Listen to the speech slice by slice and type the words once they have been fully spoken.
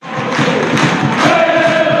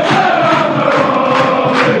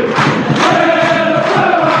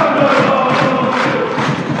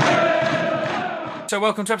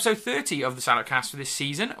welcome to episode 30 of the Salopcast for this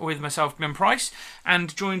season, with myself, Glenn Price,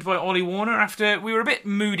 and joined by Ollie Warner after we were a bit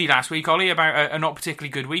moody last week, Ollie, about a not particularly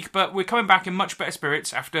good week, but we're coming back in much better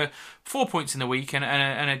spirits after 4 points in the week and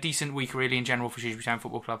a decent week really in general for Shrewsbury Town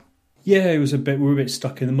Football Club. Yeah, we were a bit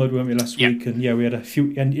stuck in the mud, weren't we, last week? And we had a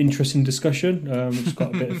few interesting discussion. We just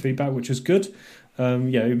got a bit of feedback, which was good.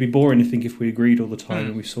 It would be boring, I think, if we agreed all the time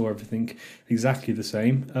and we saw everything exactly the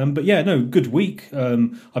same. Good week.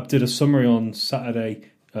 I did a summary on Saturday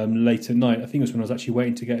late at night. I think it was when I was actually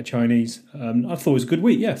waiting to get a Chinese. I thought it was a good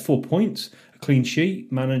week. Yeah, 4 points, a clean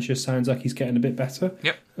sheet. Manager sounds like he's getting a bit better.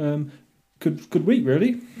 Yep. Good week,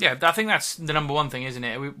 really. Yeah, I think that's the number one thing, isn't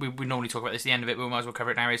it? We normally talk about this at the end of it, but we might as well cover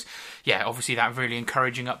it now. Obviously that really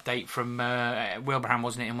encouraging update from Wilbraham,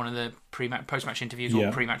 wasn't it, in one of the post-match interviews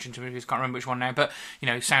or pre-match interviews, can't remember which one now, but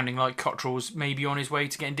sounding like Cottrell's maybe on his way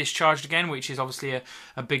to getting discharged again, which is obviously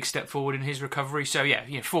a big step forward in his recovery. So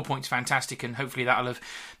 4 points, fantastic, and hopefully that'll have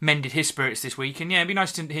mended his spirits this week. And it'd be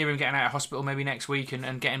nice to hear him getting out of hospital maybe next week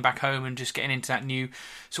and getting back home and just getting into that new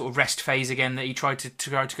sort of rest phase again that he tried to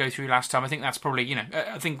go through last time. I think that's probably,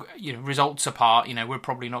 results apart, we're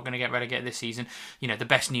probably not going to get relegated this season. The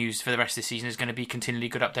best news for the rest of the season is going to be continually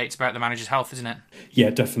good updates about the manager's health, isn't it? Yeah,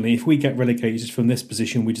 definitely. If we get relegated from this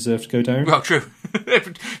position, we deserve to go down. Well, true.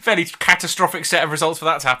 Fairly catastrophic set of results for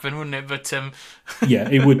that to happen, wouldn't it? But yeah,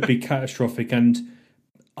 it would be catastrophic, and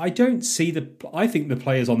I don't see I think the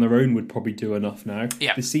players on their own would probably do enough now.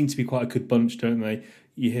 Yeah. They seem to be quite a good bunch, don't they?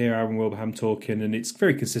 You hear Aaron Wilbraham talking, and it's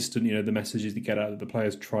very consistent. The messages they get out that the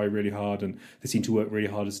players try really hard, and they seem to work really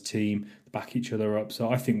hard as a team, back each other up. So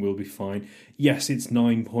I think we'll be fine. Yes, it's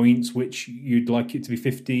 9 points, which you'd like it to be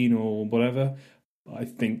 15 or whatever. I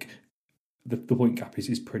think the point gap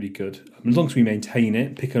is pretty good. As long as we maintain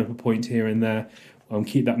it, picking up a point here and there,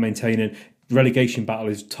 keep that maintaining. The relegation battle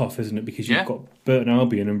is tough, isn't it? Because you've got Burton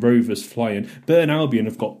Albion and Rovers flying. Burton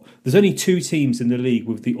Albion there's only 2 teams in the league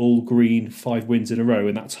with the all-green 5 wins in a row,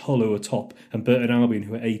 and that's Hull who are top, and Burton Albion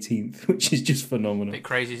who are 18th, which is just phenomenal. A bit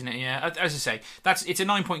crazy, isn't it? Yeah. As I say, it's a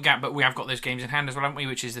 9-point gap, but we have got those games in hand as well, haven't we?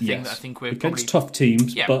 Which is the thing that I think we're against tough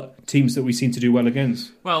teams, but teams that we seem to do well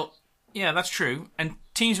against. Well, yeah, that's true. And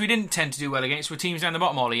teams we didn't tend to do well against were teams down the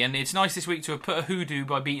bottom, Ollie, and it's nice this week to have put a hoodoo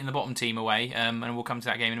by beating the bottom team away, and we'll come to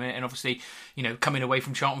that game in a minute, and obviously, coming away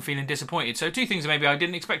from Charlton feeling disappointed. So 2 things that maybe I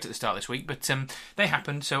didn't expect at the start this week, but they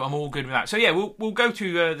happened, so I'm all good with that. So yeah, we'll go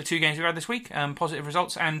to the 2 games we've had this week, positive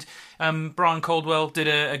results, and Brian Caldwell did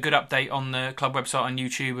a good update on the club website on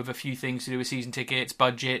YouTube of a few things to do with season tickets,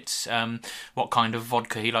 budgets, what kind of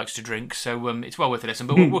vodka he likes to drink, so it's well worth a listen,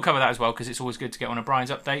 but we'll cover that as well, because it's always good to get one of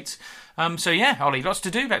Brian's updates. Ollie, lots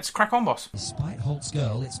to do. Let's crack on, boss. Despite Holt's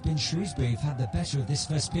goal, it's been Shrewsbury who've had the better of this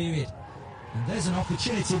first period. And there's an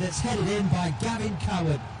opportunity that's headed in by Gavin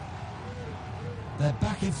Coward. They're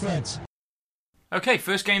back in front. Okay,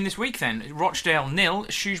 first game this week then. Rochdale 0,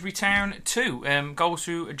 Shrewsbury Town 2. Goals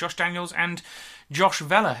through Josh Daniels and Josh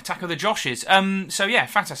Vella, attack of the Joshes.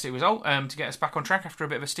 Fantastic result to get us back on track after a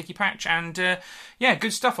bit of a sticky patch. And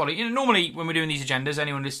good stuff, Ollie. Normally when we're doing these agendas,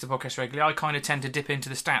 anyone who listens to the podcast regularly, I kind of tend to dip into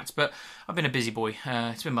the stats, but I've been a busy boy.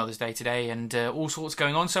 It's been Mother's Day today and all sorts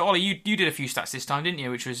going on. So Ollie, you did a few stats this time, didn't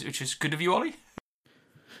you? Which was good of you, Ollie.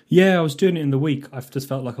 Yeah, I was doing it in the week. I've just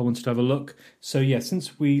felt like I wanted to have a look. So yeah,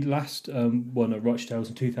 since we last won at Rochdale's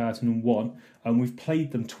in 2001, we've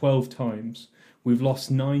played them 12 times. We've lost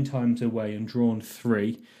 9 times away and drawn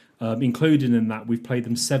 3. Included in that, we've played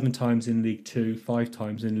them 7 times in League 2, 5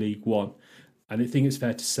 times in League 1. And I think it's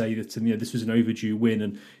fair to say that this was an overdue win.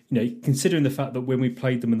 And considering the fact that when we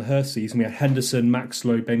played them in the Hurst season, we had Henderson, Max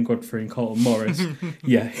Lowe, Ben Godfrey, and Carlton Morris.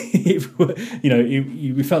 We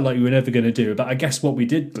felt like we were never going to do it. But I guess what we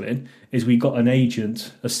did, Glyn, is we got an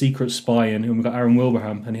agent, a secret spy in, and we got Aaron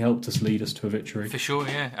Wilbraham, and he helped us lead us to a victory. For sure,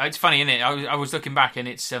 yeah. It's funny, isn't it? I was looking back, and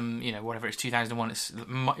it's whatever it's 2001. It's a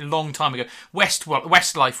long time ago.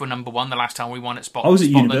 Westlife were number 1 the last time we won at Scotland. I was at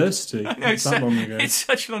university. It's that long ago. It's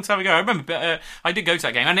such a long time ago. I remember, but I did go to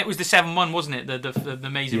that game, and it was the 7-1, wasn't it? The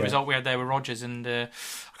amazing result we had there with Rodgers, and I can't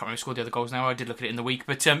remember who scored the other goals now. I did look at it in the week,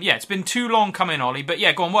 but it's been too long coming, Ollie. But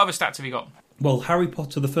yeah, go on. What other stats have you got? Well, Harry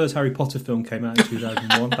Potter, the first Harry Potter film came out in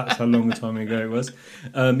 2001. That's how long a time ago it was.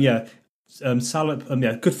 Salop,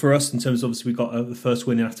 good for us in terms of obviously we got the first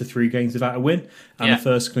win after 3 games without a win, and the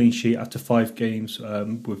first clean sheet after 5 games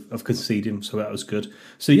of conceding, so that was good.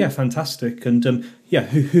 So yeah, fantastic. And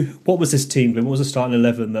what was this team, Glenn? What was the starting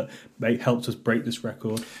 11 that helped us break this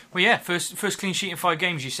record? Well, yeah, first clean sheet in 5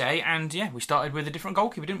 games, you say, and yeah, we started with a different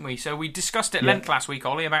goalkeeper, didn't we? So we discussed at length last week,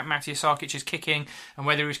 Ollie, about Matija Sarkic's kicking and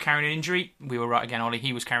whether he was carrying an injury. We were right again, Ollie.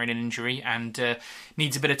 He was carrying an injury and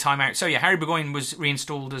needs a bit of time out. So yeah, Harry Burgoyne was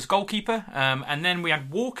reinstalled as goalkeeper, and then we had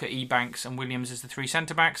Walker, Ebanks, and Williams as the 3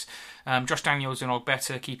 centre backs. Josh Daniels and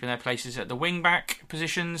Ogbeta keeping their places at the wing back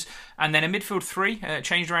positions, and then a midfield 3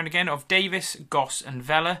 changed around again of Davis, Goss, and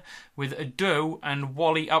Vela, with Ado and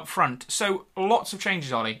Wally up front. So lots of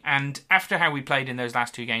changes, Ollie. And after how we played in those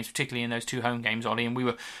last 2 games, particularly in those 2 home games, Ollie, and we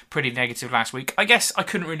were pretty negative last week, I guess I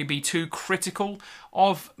couldn't really be too critical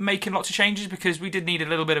of making lots of changes, because we did need a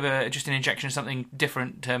little bit of just an injection of something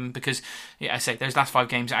different. Because, yeah, I say those last 5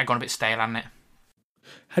 games had gone a bit stale, hadn't it?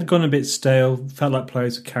 Had gone a bit stale. Felt like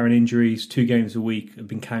players were carrying injuries. 2 games a week have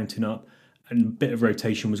been counting up, and a bit of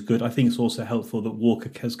rotation was good. I think it's also helpful that Walker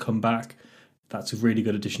has come back. That's a really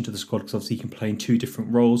good addition to the squad, because obviously he can play in 2 different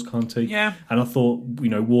roles, can't he? Yeah. And I thought,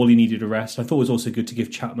 Wally needed a rest. I thought it was also good to give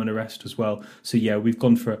Chapman a rest as well. So yeah, we've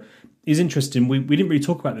gone for... It's interesting. We didn't really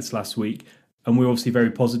talk about this last week, and we're obviously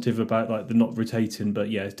very positive about the not rotating.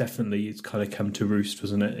 But yeah, it's kind of come to roost,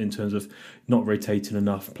 wasn't it? In terms of not rotating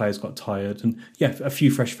enough, players got tired, and yeah, a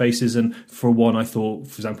few fresh faces. And for one, I thought,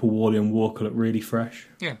 for example, Wally and Walker looked really fresh.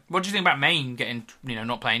 Yeah. What do you think about Maine getting,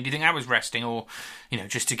 not playing? Do you think that was resting, or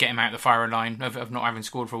just to get him out of the firing line of not having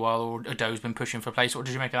scored for a while, or Ado's been pushing for place? What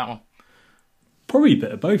did you make of that one? Probably a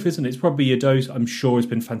bit of both, isn't it? It's probably Ado, I'm sure, has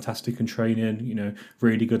been fantastic in training,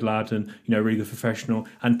 really good lad and, really good professional,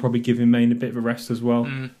 and probably giving Maine a bit of a rest as well.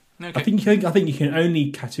 Okay. I think you can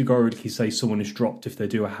only categorically say someone is dropped if they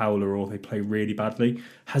do a howler or they play really badly.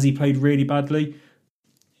 Has he played really badly?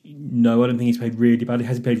 No, I don't think he's played really badly.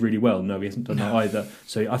 Has he played really well? No, he hasn't done that either.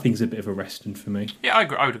 So I think it's a bit of a resting for me. Yeah,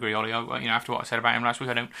 I would agree, Ollie. After what I said about him last week,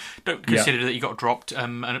 I don't consider that he got dropped.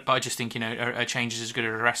 But I just think a change is as good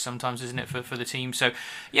as a rest sometimes, isn't it, for the team? So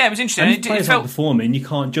yeah, it was interesting. And if players aren't performing, you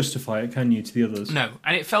can't justify it, can you, to the others? No,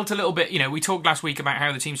 and it felt a little bit. We talked last week about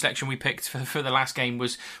how the team selection we picked for the last game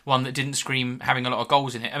was one that didn't scream having a lot of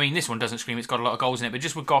goals in it. I mean, this one doesn't scream it's got a lot of goals in it, but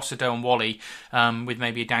just with Goss, Ado and Wally, with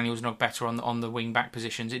maybe Daniels and Ogbeta on the wing back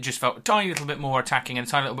positions, it just felt a tiny little bit more attacking and a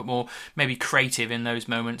tiny little bit more maybe creative in those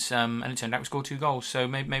moments, and it turned out we scored 2 goals, so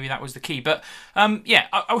maybe that was the key. But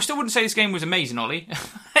I still wouldn't say this game was amazing, Ollie.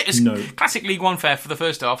 It was classic League One fare for the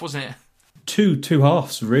first half, wasn't it? Two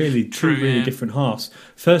halves, really. True, two really different halves.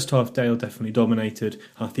 First half, Dale definitely dominated.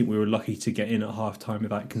 I think we were lucky to get in at half time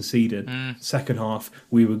without conceding. Second half,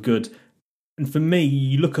 we were good. And for me,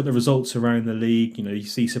 you look at the results around the league, you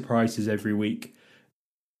see surprises every week.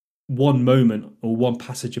 One moment or one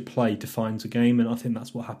passage of play defines a game, and I think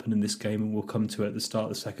that's what happened in this game, and we'll come to it at the start of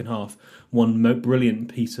the second half. One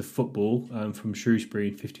brilliant piece of football from Shrewsbury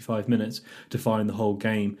in 55 minutes defined the whole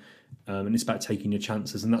game, and it's about taking your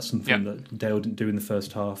chances, and that's something that Dale didn't do in the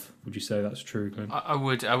first half. Would you say that's true, Glenn? I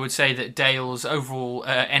would say that Dale's overall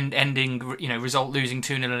ending, result losing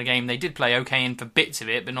 2-0 in a game, they did play okay in for bits of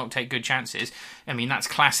it, but not take good chances. I mean, that's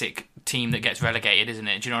classic team that gets relegated, isn't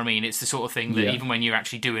it? Do you know what I mean? It's the sort of thing that even when you're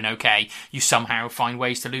actually doing okay, you somehow find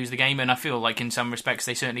ways to lose the game, and I feel like in some respects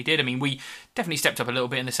they certainly did. I mean, we definitely stepped up a little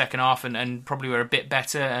bit in the second half and probably were a bit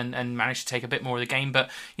better and managed to take a bit more of the game, but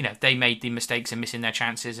they made the mistakes in missing their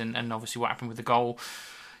chances, and obviously what happened with the goal,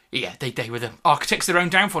 they were the architects of their own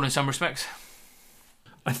downfall in some respects.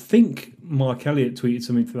 I think Mark Elliott tweeted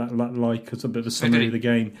something to that like as a bit of a summary of the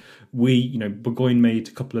game. Burgoyne made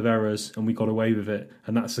a couple of errors and we got away with it,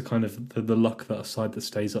 and that's the kind of the luck that a side that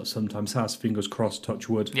stays up sometimes has. Fingers crossed, touch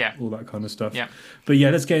wood, all that kind of stuff. Yeah. But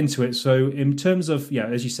let's get into it. So in terms of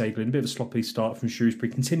as you say, Glenn, a bit of a sloppy start from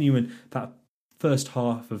Shrewsbury, continuing that first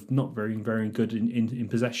half of not very very good in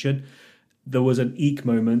possession. There was an eek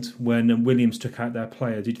moment when Williams took out their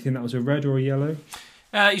player. Did you think that was a red or a yellow?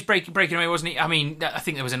 He's breaking away, wasn't he? I mean, I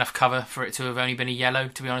think there was enough cover for it to have only been a yellow,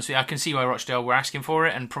 to be honest with you. I can see why Rochdale were asking for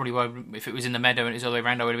it, and probably why, if it was in the meadow and it was the other way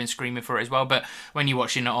around, I would have been screaming for it as well. But when you're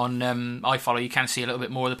watching it on iFollow, you can see a little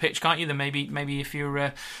bit more of the pitch, can't you, than maybe if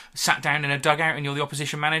you're sat down in a dugout and you're the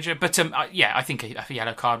opposition manager. But I think a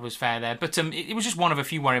yellow card was fair there. But it was just one of a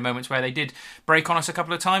few worrying moments where they did break on us a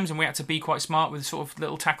couple of times, and we had to be quite smart with sort of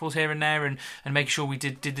little tackles here and there and make sure we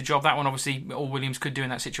did the job. That one, obviously, all Williams could do in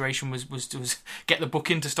that situation was get the book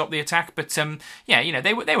in to stop the attack. But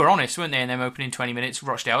they were honest, weren't they, in them opening 20 minutes,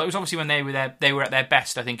 Rochdale. It was obviously when they were at their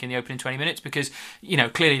best, I think, in the opening 20 minutes, because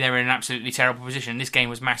clearly they were in an absolutely terrible position. This game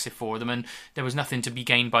was massive for them, and there was nothing to be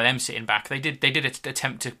gained by them sitting back. They did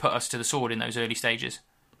attempt to put us to the sword in those early stages.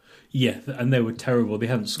 Yeah, and they were terrible. They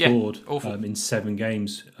hadn't scored in 7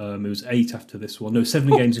 games. It was 8 after this one. No, 7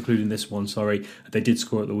 games including this one, sorry. They did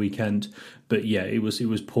score at the weekend. But yeah, it was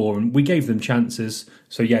poor. And we gave them chances.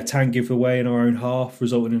 So yeah, Tang gave away in our own half,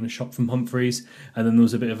 resulting in a shot from Humphreys. And then there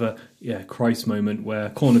was a bit of a Christ moment where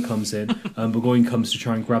corner comes in. Burgoyne comes to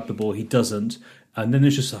try and grab the ball. He doesn't. And then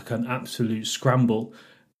there's just like an absolute scramble.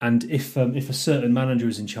 And if a certain manager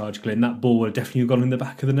was in charge, Glyn, that ball would have definitely gone in the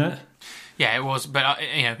back of the net. Yeah, it was, but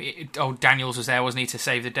old Daniels was there, wasn't he, to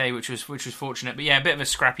save the day, which was fortunate. But yeah, a bit of a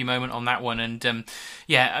scrappy moment on that one, and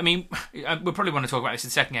I mean, we'll probably want to talk about this in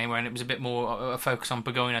the second game, when it was a bit more a focus on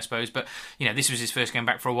Burgoyne, I suppose. But this was his first game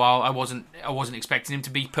back for a while. I wasn't expecting him to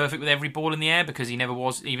be perfect with every ball in the air, because he never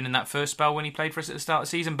was, even in that first spell when he played for us at the start of the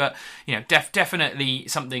season. But definitely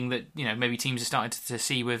something that maybe teams are starting to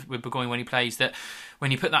see with Burgoyne when he plays, that when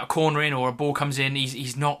you put that corner in or a ball comes in,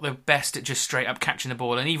 he's not the best at just straight up catching the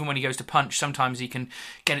ball. And even when he goes to punch, sometimes he can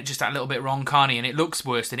get it just that little bit wrong, can't he? And it looks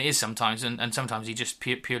worse than it is sometimes. And sometimes he just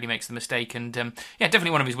purely makes the mistake. And definitely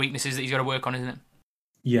one of his weaknesses that he's got to work on, isn't it?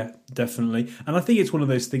 Yeah, definitely. And I think it's one of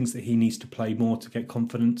those things that he needs to play more to get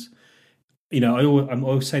confidence. I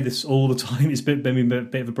always say this all the time. It's been a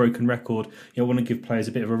bit of a broken record. I want to give players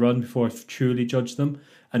a bit of a run before I truly judge them.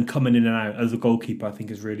 And coming in and out as a goalkeeper, I think,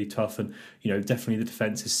 is really tough. And, definitely the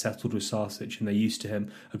defence is settled with Sarsic and they're used to him.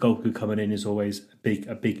 A goalkeeper coming in is always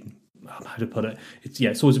a big how to put it?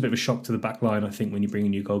 It's always a bit of a shock to the back line, I think, when you bring a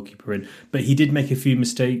new goalkeeper in. But he did make a few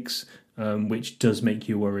mistakes, which does make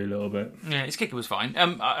you worry a little bit. Yeah, his kicker was fine.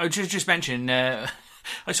 I just mentioned...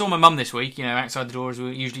 I saw my mum this week, outside the door as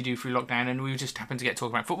we usually do through lockdown, and we just happened to get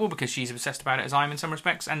talking about football because she's obsessed about it as I am in some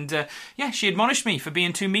respects. And she admonished me for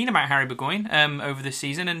being too mean about Harry Burgoyne over this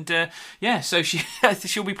season. And so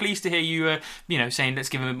she'll be pleased to hear you, saying let's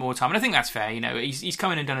give him a bit more time. And I think that's fair. He's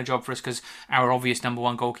come in and done a job for us because our obvious number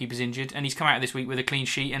one goalkeeper's injured, and he's come out this week with a clean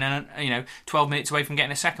sheet and 12 minutes away from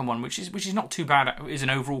getting a second one, which is not too bad as an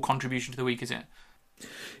overall contribution to the week, is it?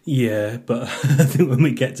 Yeah, but I think when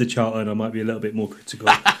we get to Charlton, I might be a little bit more critical.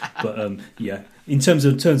 But in terms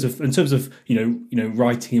of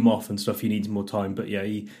writing him off and stuff, he needs more time. But yeah,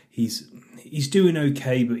 he's doing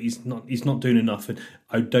okay, but he's not doing enough. And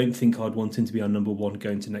I don't think I'd want him to be our number one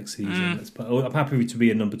going to next season. I'm happy to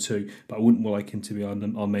be a number 2, but I wouldn't like him to be our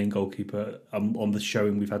main goalkeeper on the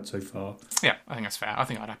showing we've had so far. Yeah, I think that's fair. I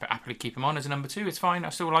think I'd happily keep him on as a number 2. It's fine. I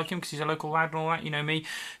still like him because he's a local lad and all that. Me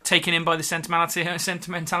taking him by the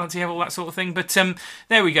sentimentality of all that sort of thing. But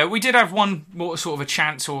there we go. We did have one more sort of a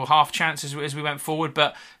chance or half chance as we went forward,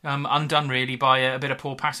 but undone really by a bit of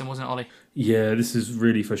poor passing, wasn't it, Ollie? Yeah, this is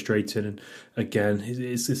really frustrating, and again,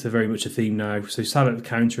 it's a very much a theme now. So Salah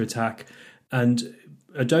counter-attack, and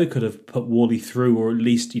Ado could have put Wally through, or at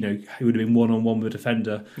least, he would have been one-on-one with a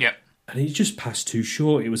defender. Yeah. And he just passed too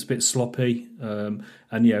short. It was a bit sloppy,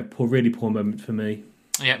 really poor moment for me.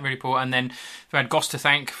 Yeah, really poor. And then we had Goss to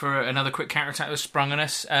thank for another quick counter-attack that was sprung on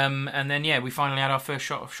us. And then, we finally had our first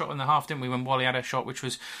shot in the half, didn't we, when Wally had a shot, which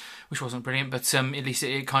wasn't brilliant, but at least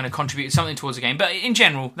it kind of contributed something towards the game. But in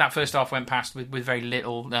general, that first half went past with very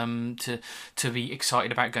little to be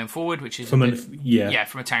excited about going forward, which is from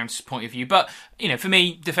a Town's point of view. But for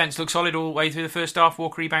me, defence looked solid all the way through the first half.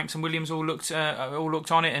 Walker, Ebanks, and Williams all looked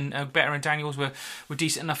on it, and Better and Daniels were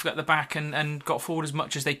decent enough at the back and got forward as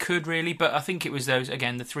much as they could, really. But I think it was those,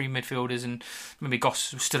 again, the 3 midfielders, and maybe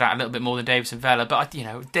Goss stood out a little bit more than Davis and Vela. But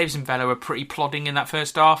Davis and Vela were pretty plodding in that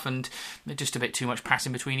first half, and just a bit too much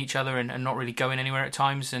passing between each other and not really going anywhere at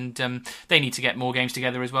times. And they need to get more games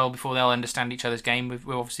together as well before they'll understand each other's game. With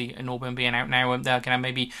obviously Norburn being out now, they're going to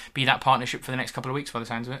maybe be that partnership for the next couple of weeks by the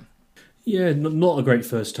sounds of it. Yeah, not a great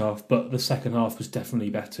first half, but the second half was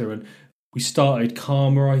definitely better, and we started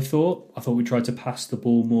calmer, I thought. We tried to pass the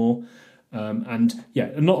ball more,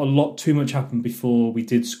 not too much happened before we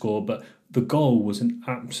did score, but the goal was an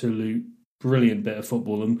absolute brilliant bit of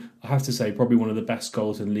football, and I have to say probably one of the best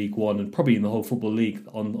goals in League One and probably in the whole Football League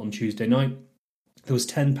on Tuesday night. There was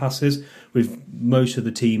 10 passes with most of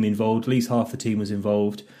the team involved, at least half the team was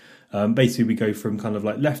involved. Basically, we go from kind of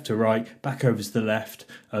like left to right, back over to the left,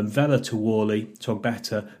 Vela to Worley,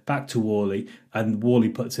 Togbetta, back to Worley, and Worley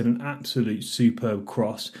puts in an absolute superb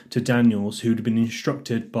cross to Daniels, who'd have been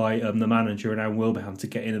instructed by the manager and Aaron Wilbraham to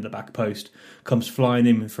get in at the back post, comes flying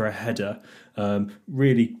in for a header.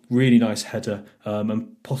 Really, really nice header,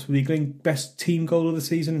 and possibly Glyn, best team goal of the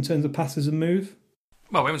season in terms of passes and move.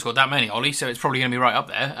 Well, we haven't scored that many, Ollie, so it's probably going to be right up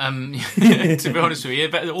there, to be honest with you.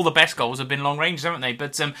 But all the best goals have been long range, haven't they?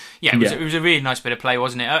 But it was a really nice bit of play,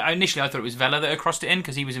 wasn't it? Initially, I thought it was Vela that had crossed it in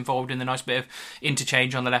because he was involved in the nice bit of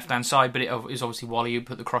interchange on the left-hand side, but it was obviously Wally who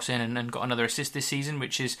put the cross in and got another assist this season,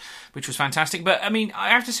 which was fantastic. But, I mean, I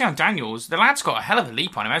have to say on Daniels, the lad's got a hell of a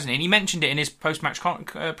leap on him, hasn't he? And he mentioned it in his post-match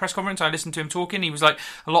press conference. I listened to him talking. He was like,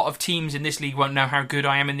 a lot of teams in this league won't know how good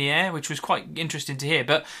I am in the air, which was quite interesting to hear.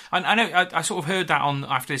 But I know I sort of heard that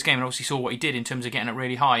after this game, and obviously saw what he did in terms of getting it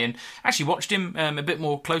really high, and actually watched him a bit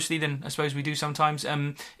more closely than I suppose we do sometimes.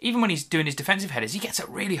 Even when he's doing his defensive headers, he gets it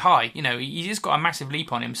really high. You know, he's just got a massive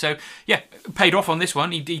leap on him. So yeah, paid off on this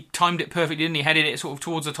one. He timed it perfectly, didn't he? Headed it sort of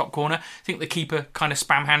towards the top corner. I think the keeper kind of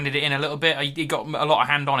spam-handed it in a little bit. He got a lot of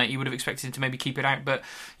hand on it. You would have expected him to maybe keep it out, but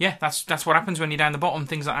yeah, that's what happens when you're down the bottom.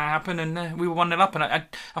 Things like that happen, and we were 1-0 up, and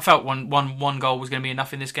I felt one goal was going to be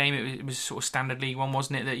enough in this game. It was sort of standard League One,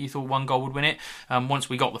 wasn't it? That you thought one goal would win it. Once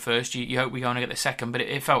we got the first, you hope we go on and get the second, but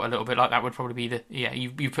it felt a little bit like that would probably be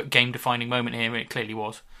you put game-defining moment here, it clearly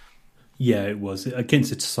was. Yeah, it was.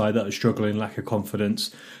 Against a side that was struggling, lack of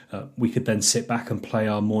confidence, we could then sit back and play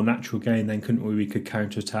our more natural game then, couldn't we? We could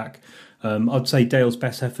counter-attack. I'd say Dale's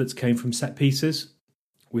best efforts came from set pieces.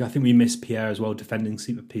 I think we missed Pierre as well, defending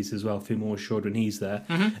set pieces as well, feel more assured when he's there.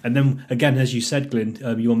 Mm-hmm. And then, again, as you said, Glyn,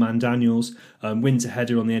 your man Daniels wins a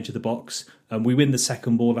header on the edge of the box. We win the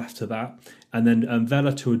second ball after that. And then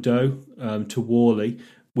Vela to Ado, to Worley,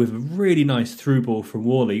 with a really nice through ball from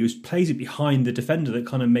Worley, who plays it behind the defender that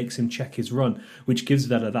kind of makes him check his run, which gives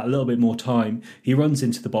Vela that little bit more time. He runs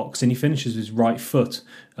into the box and he finishes with his right foot.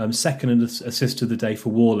 Second assist of the day for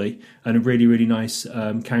Worley, and a really, really nice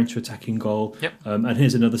counter-attacking goal. Yep. And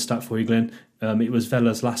here's another stat for you, Glyn. It was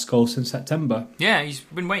Vela's last goal since September. Yeah, he's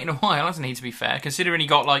been waiting a while, hasn't he, to be fair? Considering he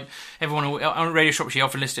got, like, everyone on Radio Shropshire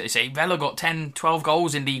often listed it, they say, Vela got 10, 12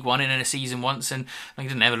 goals in League One in a season once, and like, it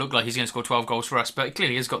doesn't ever look like he's going to score 12 goals for us, but he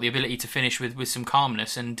clearly has got the ability to finish with some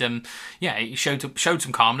calmness, and he showed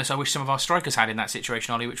some calmness I wish some of our strikers had in that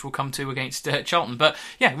situation, Ollie, which we'll come to against Charlton. But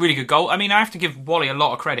yeah, really good goal. I mean, I have to give Wally a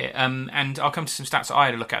lot of credit, and I'll come to some stats that I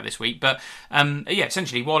had a look at this week, but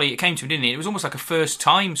essentially, Wally, it came to him, didn't he? It was almost like a first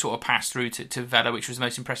time sort of pass through to Vela, which was the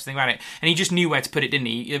most impressive thing about it, and he just knew where to put it, didn't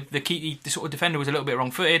he? The sort of defender was a little bit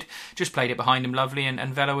wrong-footed, just played it behind him lovely,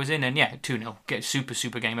 and Vela was in, and yeah, 2-0, get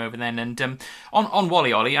super game over then. And on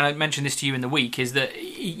Wally, Ollie, and I mentioned this to you in the week, is that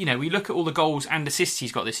we look at all the goals and assists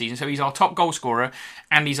he's got this season, so he's our top goal scorer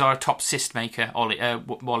and he's our top assist maker.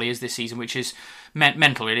 Wally is this season, which is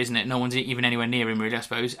mental, really, isn't it? No one's even anywhere near him, really, I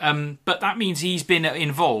suppose. But that means he's been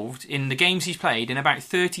involved in the games he's played in about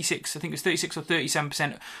 36 or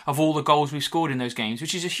 37% of all the goals we've scored in those games,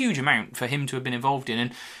 which is a huge amount for him to have been involved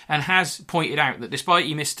in, and has pointed out that despite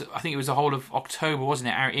he missed, I think it was the whole of October, wasn't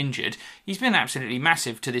it, out injured, he's been absolutely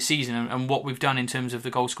massive to this season and what we've done in terms of the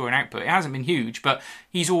goal scoring output. It hasn't been huge, but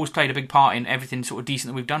he's always played a big part in everything sort of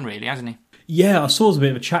decent that we've done, really, hasn't he? Yeah, I saw a bit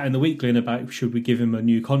of a chat in the week, Glyn, about should we give him a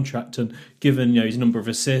new contract, and given his number of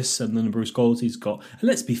assists and the number of goals he's got. And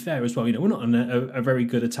let's be fair as well, we're not a very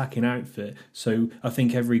good attacking outfit, so I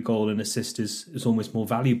think every goal and assist is almost more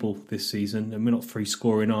valuable this season, and we're not free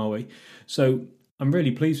scoring, are we? So I'm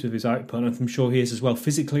really pleased with his output, and I'm sure he is as well.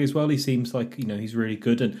 Physically as well, he seems like he's really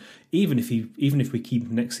good, and even if we keep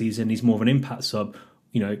him next season, he's more of an impact sub.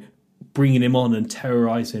 Bringing him on and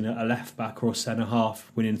terrorising a left back or a centre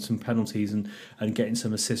half, winning some penalties and getting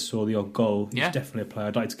some assists or the odd goal. He's definitely a player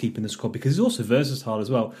I'd like to keep in the squad because he's also versatile as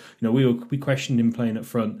well. We questioned him playing up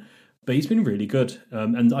front, but he's been really good.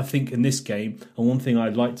 And I think in this game, and one thing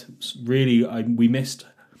I'd like to we missed.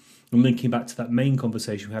 And linking back to that main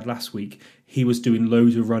conversation we had last week, he was doing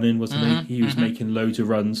loads of running, wasn't he? He was making loads of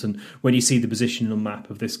runs, and when you see the position on map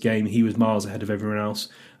of this game, he was miles ahead of everyone else.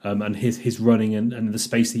 And his running and the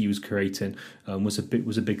space that he was creating was a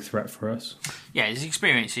big threat for us. Yeah, his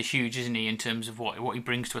experience is huge, isn't he, in terms of what he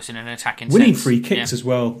brings to us in an attacking winning sense. Free kicks as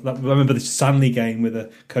well. I remember the Stanley game with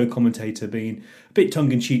a co-commentator being a bit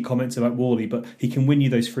tongue-in-cheek comments about Worley, but he can win you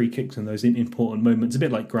those free kicks in those important moments, a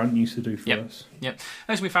bit like Grant used to do for us. Yep. It's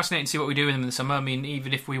going to be fascinating to see what we do with him in the summer. I mean,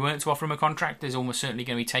 even if we weren't to offer him a contract, there's almost certainly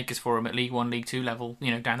going to be takers for him at League 1, League 2 level,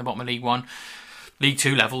 down the bottom of League 1. League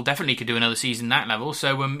 2 level, definitely could do another season that level.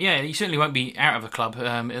 So, he certainly won't be out of a club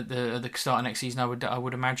at the start of next season, I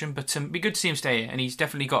would imagine. But it'd be good to see him stay here. And he's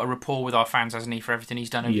definitely got a rapport with our fans, hasn't he, for everything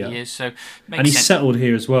he's done over the years. So, and he's settled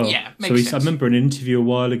here as well. Yeah, makes sense. I remember in an interview a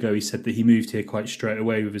while ago, he said that he moved here quite straight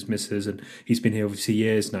away with his missus, and he's been here obviously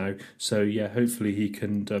years now. So, hopefully he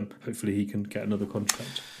can get another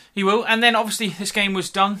contract. He will, and then obviously this game was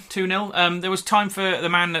done 2-0. There was time for the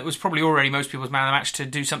man that was probably already most people's man of the match to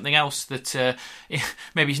do something else that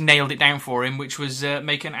maybe nailed it down for him, which was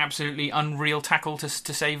make an absolutely unreal tackle to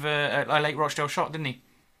save a late Rochdale shot, didn't he?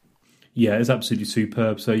 Yeah, it's absolutely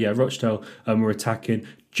superb. So yeah, Rochdale were attacking,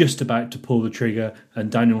 just about to pull the trigger,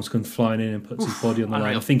 and Daniels comes flying in and puts his body on the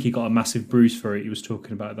line. I think he got a massive bruise for it. He was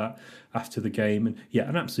talking about that after the game. And yeah,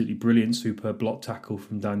 an absolutely brilliant, superb block tackle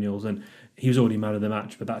from Daniels. And he was already man of the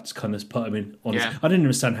match, but that's kind of put him in. Honest. Yeah. I didn't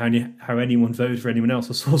understand how anyone voted for anyone else.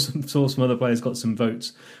 I saw some other players got some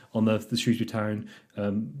votes on the Shrewsbury Town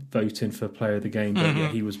voting for player of the game. But yeah,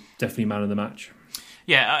 he was definitely man of the match.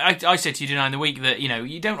 Yeah, I said to you tonight in the week that,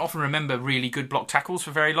 you don't often remember really good block tackles for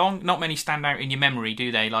very long. Not many stand out in your memory,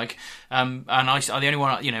 do they? Like, and I the only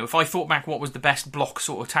one, if I thought back, what was the best block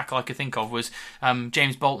sort of tackle I could think of was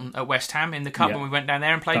James Bolton at West Ham in the Cup when we went down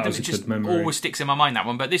there and played them. It just always sticks in my mind, that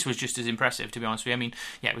one. But this was just as impressive, to be honest with you. I mean,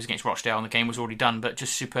 yeah, it was against Rochdale and the game was already done, but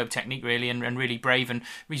just superb technique, really, and really brave. And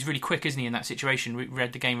he's really quick, isn't he, in that situation?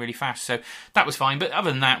 Read the game really fast. So that was fine. But other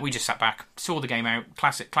than that, we just sat back, saw the game out.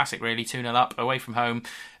 Classic, really, 2-0 up, away from home.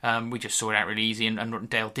 We just saw it out really easy, and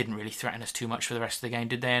Dale didn't really threaten us too much for the rest of the game,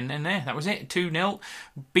 did they? And there, that was it. 2-0.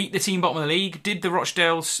 Beat the team bottom of the league, did the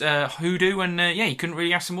Rochdale's hoodoo, and you couldn't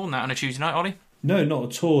really ask for more than that on a Tuesday night, Ollie. No, not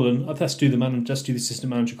at all. And let's do the assistant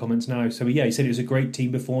manager comments now. So yeah, he said it was a great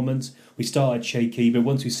team performance. We started shaky, but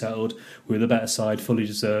once we settled, we were the better side, fully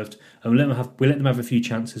deserved. And we let them have a few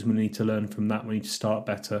chances. We need to learn from that. We need to start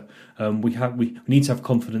better. We need to have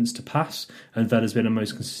confidence to pass. And Vella's been our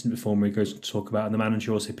most consistent performer. He goes to talk about, and the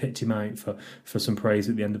manager also picked him out for some praise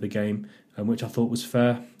at the end of the game, which I thought was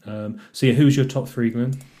fair. So yeah, who's your top three,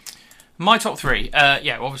 Glenn? My top three,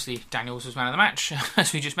 obviously Daniels was man of the match,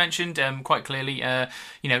 as we just mentioned, quite clearly.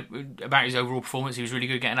 About his overall performance, he was really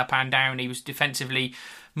good getting up and down. He was defensively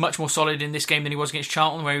much more solid in this game than he was against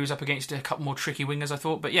Charlton, where he was up against a couple more tricky wingers, I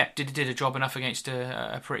thought. But yeah, did a job enough against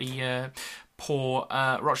a pretty poor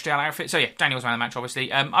Rochdale outfit. So yeah, Daniels man of the match, obviously.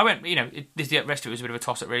 I went, the rest of it was a bit of a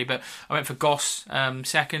toss-up really, but I went for Goss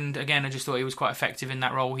second. Again, I just thought he was quite effective in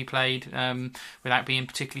that role he played without being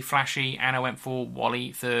particularly flashy. And I went for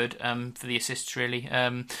Wally third for the assists, really.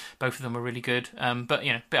 Both of them were really good. But,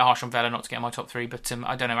 a bit harsh on Vella not to get in my top three, but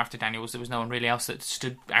I don't know, after Daniels, there was no one really else that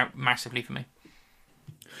stood out massively for me.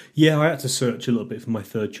 Yeah, I had to search a little bit for my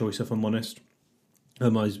third choice, if I'm honest. I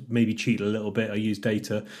was maybe cheated a little bit. I used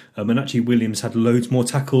data. And actually, Williams had loads more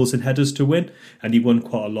tackles and headers to win, and he won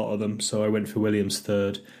quite a lot of them. So I went for Williams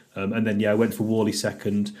third. And then, I went for Worley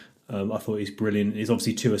second. I thought he's brilliant. He's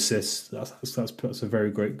obviously 2 assists. That's a very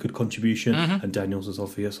good contribution. Mm-hmm. And Daniels was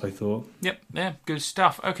obvious, I thought. Yep, yeah, good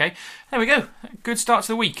stuff. Okay, there we go. Good start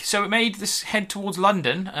to the week. So it made this head towards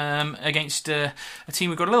London against a team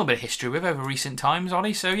we've got a little bit of history with over recent times,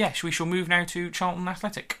 Ollie. So yeah, we shall move now to Charlton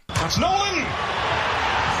Athletic. That's Nolan!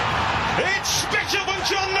 It's Bishop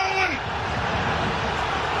John Nolan!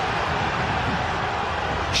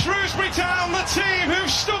 Shrewsbury Town, the team who've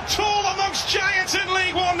stood tall amongst giants in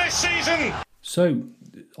League One this season. So,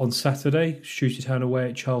 on Saturday, Shrewsbury Town away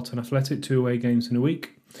at Charlton Athletic, 2 away games in a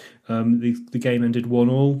week. The game ended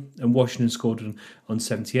 1-1, and Washington scored on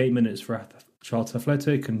 78 minutes for Charlton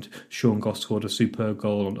Athletic, and Sean Goss scored a superb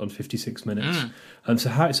goal on 56 minutes. So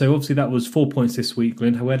obviously that was 4 points this week,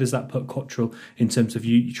 Glenn. Where does that put Cottrell in terms of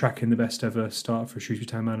you tracking the best ever start for a Shrewsbury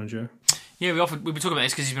Town manager? Yeah, we've been talking about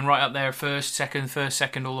this because he's been right up there, first,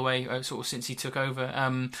 second, all the way sort of since he took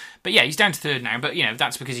over. But yeah, he's down to third now. But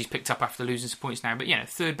that's because he's picked up after losing some points now. But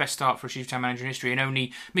third best start for a Shrewsbury Town manager in history, and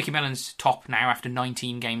only Mickey Mellon's top now after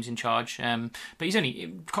 19 games in charge. But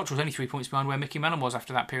Cottrell's only 3 points behind where Mickey Mellon was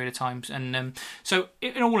after that period of time. And so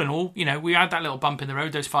in all, we had that little bump in the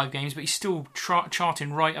road, those 5 games, but he's still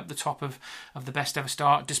charting right up the top of the best ever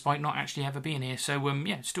start, despite not actually ever being here. So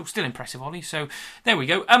still impressive, Ollie. So there we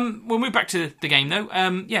go. We'll move back to the game though.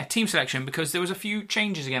 Team selection, because there was a few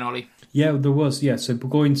changes again, Ollie. Yeah, there was. Yeah, so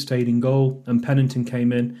Burgoyne stayed in goal, and Pennington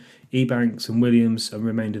came in. Ebanks and Williams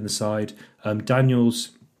remained in the side.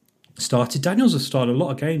 Daniels started. Daniels has started a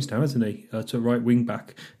lot of games now, hasn't he? To right wing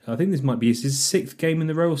back. I think this might be his 6th game in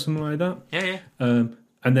the row or something like that. Yeah.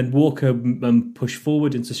 And then Walker pushed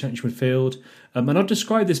forward into central midfield. And I'd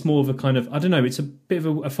describe this more of a kind of, I don't know, it's a bit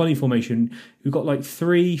of a funny formation. We've got like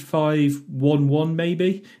 3-5-1-1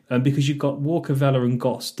 maybe, because you've got Walker, Vella and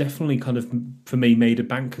Goss definitely kind of, for me, made a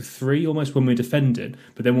bank of 3 almost when we were defending.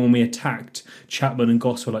 But then when we attacked, Chapman and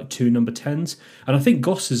Goss were like 2 number 10s. And I think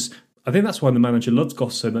that's why the manager loves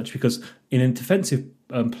Goss so much, because in a defensive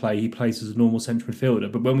play, he plays as a normal central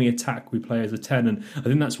midfielder, but when we attack, we play as a 10, and I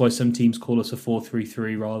think that's why some teams call us a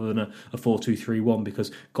 4-3-3 rather than a 4-2-3-1,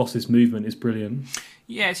 because Goss's movement is brilliant.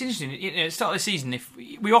 Yeah, it's interesting. At the start of the season, if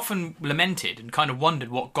we often lamented and kind of wondered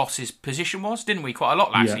what Goss's position was, didn't we? Quite a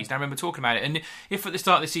lot last season. I remember talking about it. And if at the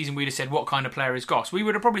start of the season we'd have said what kind of player is Goss, we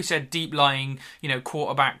would have probably said deep lying,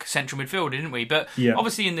 quarterback, central midfielder, didn't we? But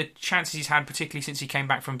obviously, in the chances he's had, particularly since he came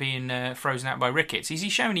back from being frozen out by Ricketts, he's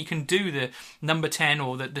shown he can do the number 10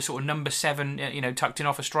 or the sort of number 7, tucked in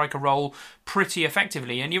off a striker role pretty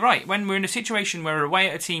effectively. And you're right, when we're in a situation where we're away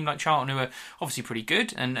at a team like Charlton, who are obviously pretty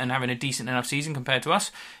good and having a decent enough season compared to us,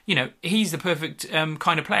 he's the perfect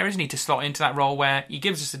kind of player, isn't he, to slot into that role where he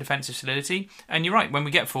gives us the defensive solidity. And you're right, when we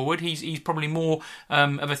get forward, he's probably more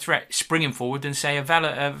of a threat springing forward than, say, a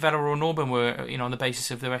Vela or Norburn were, on the basis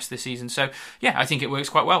of the rest of the season. So, yeah, I think it works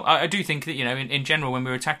quite well. I do think that, in general, when we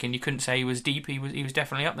were attacking, you couldn't say he was deep. He was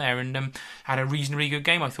definitely up there and had a reasonably good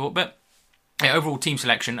game, I thought. But yeah, overall team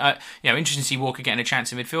selection, interesting to see Walker getting a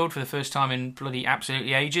chance in midfield for the first time in bloody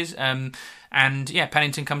absolutely ages. And yeah,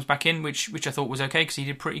 Pennington comes back in, which I thought was okay because he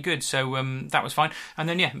did pretty good. So that was fine. And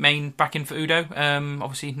then Main back in for Udo.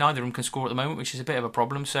 Obviously, neither of them can score at the moment, which is a bit of a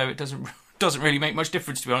problem. So it doesn't really make much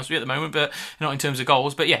difference, to be honest with you, at the moment, but not in terms of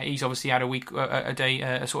goals. But yeah, he's obviously had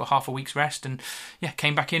a sort of half a week's rest, and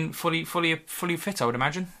came back in fully fit, I would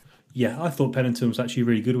imagine. Yeah, I thought Pennington was actually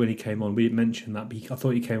really good when he came on. We didn't mention that, but I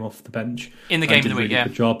thought he came off the bench in the game of the week. Did a really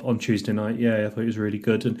good job on Tuesday night. Yeah, I thought he was really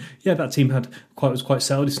good, and that team was quite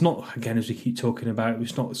settled. It's not, again, as we keep talking about,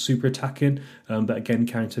 it's not super attacking, but again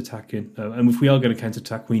counter attacking. And if we are going to counter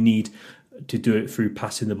attack, we need to do it through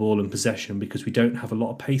passing the ball and possession, because we don't have a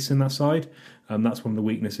lot of pace in that side. That's one of the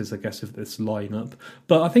weaknesses, I guess, of this lineup.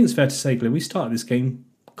 But I think it's fair to say, Glenn, we started this game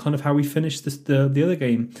kind of how we finished the other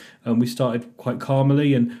game. We started quite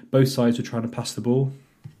calmly, and both sides were trying to pass the ball.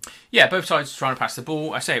 Yeah, both sides were trying to pass the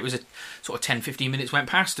ball. I say it was a sort of 10-15 minutes went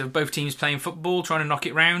past of both teams playing football, trying to knock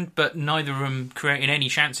it round, but neither of them creating any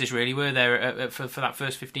chances, really, were there for that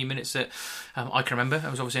first 15 minutes that I can remember. It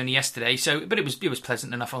was obviously only yesterday, but it was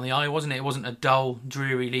pleasant enough on the eye, wasn't it? It wasn't a dull,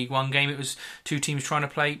 dreary League One game. It was two teams trying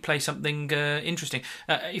to play something interesting.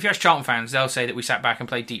 If you ask Charlton fans, they'll say that we sat back and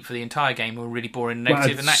played deep for the entire game. We were really boring and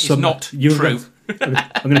negative, and that is not true. I'm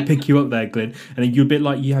going to pick you up there, Glenn, and you're a bit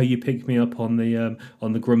like how you picked me up on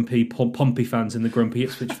the grumpy Pompey fans and the grumpy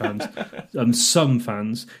Ipswich fans. Some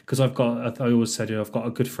fans, because I always said I've got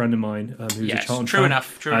a good friend of mine who's a Charlton fan. True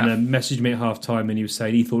enough. Messaged me at half time, and he was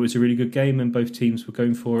saying he thought it was a really good game and both teams were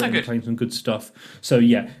going for it and playing some good stuff. So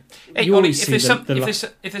yeah, hey, Ollie, if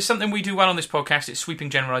there's something we do well on this podcast, it's sweeping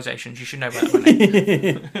generalisations. You should know about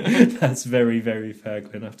that. That's very, very fair,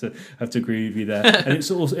 Glenn. I have to agree with you there, and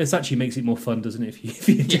it actually makes it more fun, doesn't it, if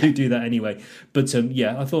you do that anyway. But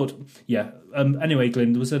I thought anyway,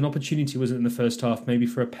 Glenn, there was an opportunity, was it, in the first half, maybe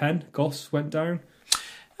for a pen? Goss went down.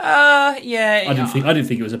 I didn't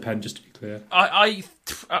think it was a pen, just to be clear. I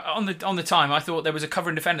on the time, I thought there was a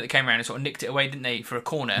covering defender that came around and sort of nicked it away, didn't they, for a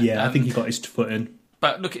corner? Yeah, I think he got his foot in.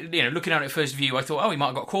 But looking at it at first view, I thought, he might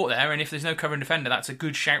have got caught there, and if there's no covering defender, that's a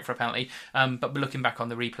good shout for a penalty. But looking back on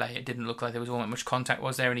the replay, it didn't look like there was all that much contact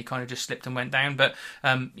was there, and he kind of just slipped and went down. But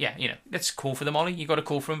let's call for them, Ollie. You got a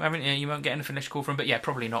call from him, haven't you? You won't get anything unless you call from him. But yeah,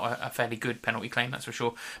 probably not a fairly good penalty claim, that's for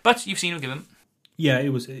sure. But you've seen him give him. Yeah, it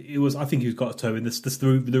was. I think he's got a toe in this. The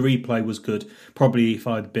replay was good. Probably if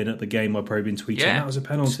I'd been at the game, I'd probably been tweeting that was a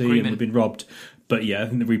penalty and we've been robbed. But yeah, I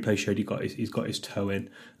think the replay showed he's got his toe in.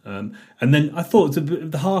 And then I thought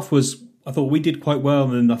the half was. I thought we did quite well,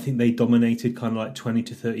 and then I think they dominated kind of like 20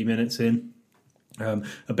 to 30 minutes in.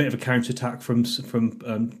 A bit of a counter-attack from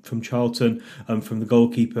Charlton, from the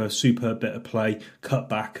goalkeeper, superb bit of play, cut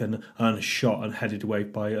back and a shot and headed away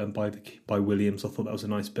by Williams. I thought that was a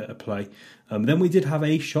nice bit of play. Then we did have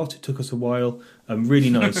a shot. It took us a while. Really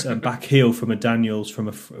nice back heel from a Daniels from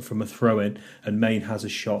a throw-in, and Main has a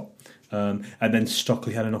shot. And then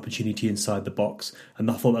Stockley had an opportunity inside the box,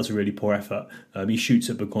 and I thought that was a really poor effort. He shoots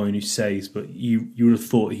at Burgoyne, who saves, but you would have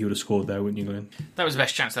thought he would have scored there, wouldn't you, Glenn? That was the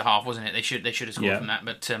best chance of the half, wasn't it? They should have scored from that.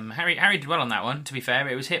 But Harry did well on that one, to be fair.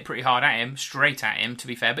 It was hit pretty hard at him, straight at him, to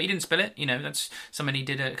be fair. But he didn't spill it. That's something he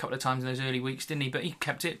did a couple of times in those early weeks, didn't he? But he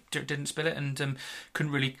kept it, didn't spill it, and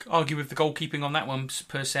couldn't really argue with the goalkeeping on that one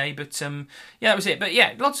per se. But that was it. But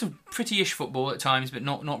yeah, lots of pretty-ish football at times, but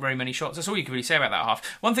not very many shots. That's all you can really say about that half.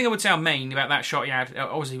 One thing I would say on Main about that shot he had,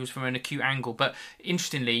 obviously he was from an acute angle, but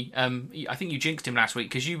interestingly, I think you jinxed him last week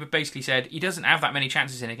because you basically said he doesn't have that many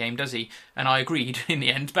chances in a game, does he? And I agreed in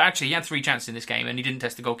the end. But actually, he had 3 chances in this game and he didn't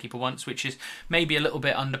test the goalkeeper once, which is maybe a little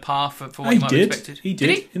bit under par for what you might have expected. He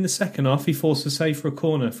did. In the second half, he forced a save for a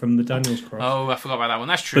corner from the Daniels cross. Oh, I forgot about that one.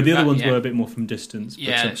 That's true. But the other ones were a bit more from distance.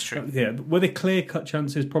 Yeah, that's true. Yeah, were they clear-cut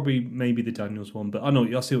chances? Probably maybe the Daniels one. But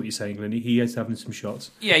I see what you're saying, Glenn. He is having some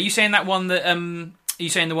shots. Yeah, you saying that one that... Are you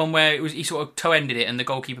saying the one where he sort of toe-ended it and the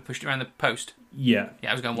goalkeeper pushed it around the post? Yeah.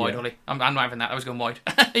 Yeah, I was going wide, Ollie. I'm not having that. I was going wide.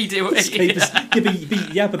 He did.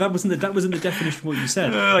 But that wasn't the definition of what you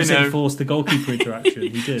said. You said he forced the goalkeeper interaction.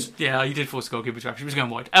 He did. Yeah, he did force the goalkeeper interaction. He was going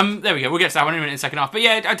wide. There we go. We'll get to that one in a minute in the second half. But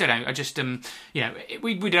yeah, I don't know. I just,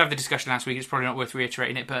 we did have the discussion last week. It's probably not worth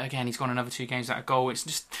reiterating it. But again, he's gone another 2 games without a goal.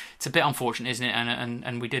 It's a bit unfortunate, isn't it?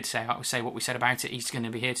 And we did say what we said about it. He's going to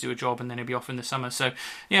be here to do a job, and then he'll be off in the summer. So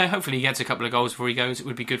yeah, hopefully he gets a couple of goals before he goes. It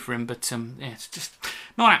would be good for him. But it's just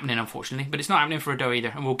not happening, unfortunately. But it's not happening for Ado either.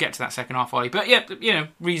 And we'll get to that second half, Ollie. But yeah,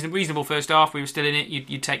 reasonable first half. We were still in it.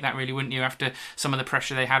 You'd take that, really, wouldn't you? After some of the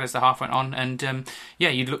pressure they had as the half went on, and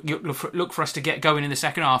you'd look for us to get going in the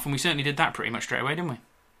second half, and we certainly did that pretty much straight away, didn't we?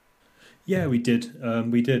 Yeah, we did.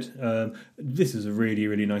 This is a really,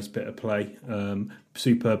 really nice bit of play.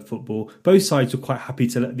 Superb football. Both sides were quite happy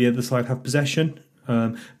to let the other side have possession,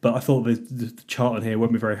 but I thought the Charlton here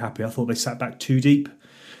won't be very happy. I thought they sat back too deep.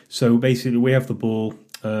 So basically, we have the ball.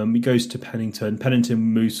 He goes to Pennington. Pennington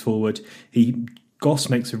moves forward. Goss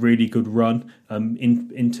makes a really good run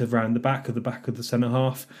into around the back of the centre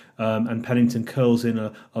half, and Pennington curls in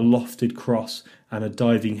a lofted cross and a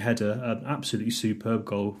diving header. An absolutely superb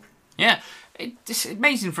goal. Yeah. It's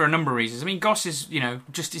amazing for a number of reasons. I mean, Goss is,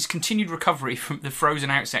 just his continued recovery from the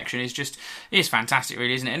frozen out section is fantastic,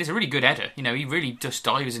 really, isn't it? And it's a really good header. He really just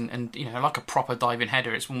dives and like a proper diving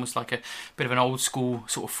header. It's almost like a bit of an old school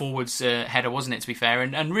sort of forwards header, wasn't it? To be fair,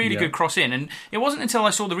 and really good cross in. And it wasn't until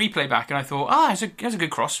I saw the replay back and I thought, that's a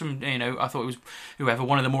good cross from. I thought it was whoever,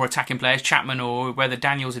 one of the more attacking players, Chapman or whether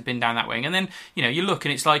Daniels had been down that wing. And then you look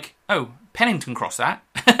and it's like, oh, Pennington crossed that.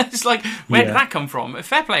 It's like, where did that come from?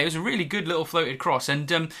 Fair play. It was a really good little floated cross.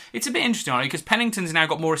 And it's a bit interesting, because Pennington's now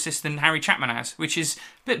got more assists than Harry Chapman has, which is a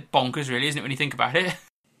bit bonkers, really, isn't it, when you think about it?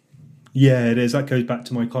 Yeah, it is. That goes back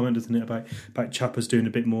to my comment, doesn't it, about Chappers doing a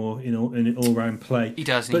bit more in all-round play. He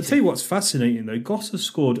does. But I'll tell you what's fascinating, though. Goss has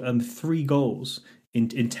scored 3 goals in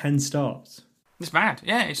 10 starts. It's mad.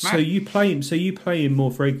 Yeah, it's mad. So you play him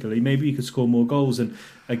more regularly. Maybe you could score more goals. And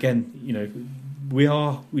again, we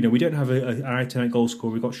don't have an out-and-out goal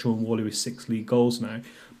scorer. We've got Sean Whalley with 6 league goals now.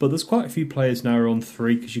 But there's quite a few players now who are on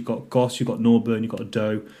 3, because you've got Goss, you've got Norburn, you've got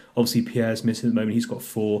Ado. Obviously, Pierre's missing at the moment. He's got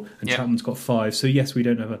 4, and Chapman's got 5. So yes, we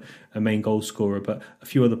don't have a main goal scorer, but a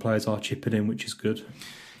few other players are chipping in, which is good.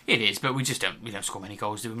 It is, but we don't score many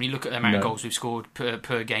goals, do we? When you look at the amount of goals we've scored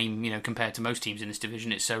per game, compared to most teams in this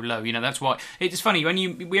division, it's so low. That's why it's funny when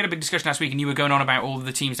we had a big discussion last week, and you were going on about all of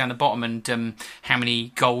the teams down the bottom and how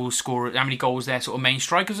many goals their sort of main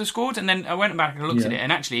strikers have scored, and then I went back and looked at it,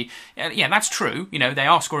 and actually, that's true. They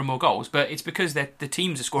are scoring more goals, but it's because the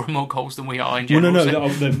teams are scoring more goals than we are in general.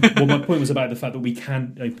 Well, my point was about the fact that we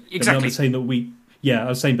can. Exactly. I'm saying that we. Yeah, I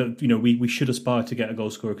was saying that we should aspire to get a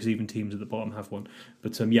goal scorer, because even teams at the bottom have one.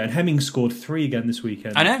 But and Hemming scored 3 again this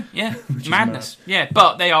weekend. I know, yeah, madness. Yeah,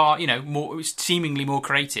 but they are seemingly more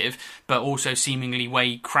creative, but also seemingly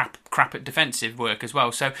way crap at defensive work as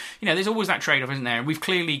well. So there's always that trade-off, isn't there? And we've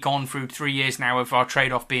clearly gone through 3 years now of our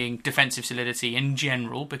trade-off being defensive solidity in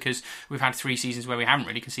general, because we've had 3 seasons where we haven't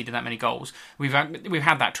really conceded that many goals. We've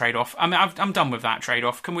had that trade-off. I mean, I'm done with that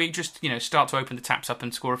trade-off. Can we just start to open the taps up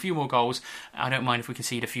and score a few more goals? I don't mind if we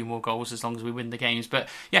concede a few more goals as long as we win the games. But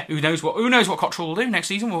yeah, who knows what Cottrell will do next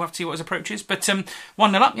season? We'll have to see what his approach is. But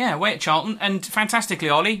 1-0 up, away at Charlton, and fantastically,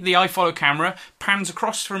 Ollie, the I Follow camera pans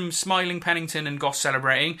across from smiling Pennington and Goss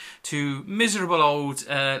celebrating to miserable old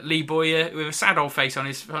Lee Bowyer with a sad old face on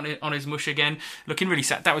his mush again, looking really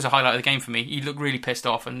sad. That was a highlight of the game for me. He looked really pissed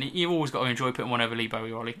off, and you've always got to enjoy putting one over Lee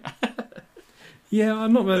Bowyer, Ollie. Yeah,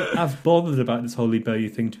 I'm not as bothered about this whole Lee Bowyer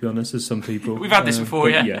thing, to be honest, as some people. We've had this before,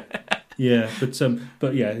 yeah. Yeah,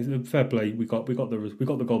 but yeah, fair play. We got the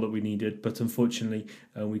goal that we needed, but unfortunately,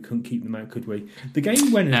 we couldn't keep them out, could we? The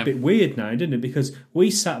game went a bit weird now, didn't it? Because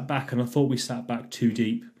we sat back, and I thought we sat back too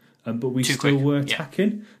deep. but we still were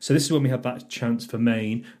attacking. Yeah. So this is when we had that chance for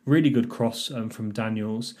Main. Really good cross from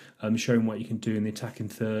Daniels, showing what you can do in the attacking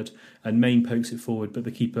third. And Main pokes it forward, but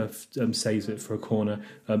the keeper saves it for a corner.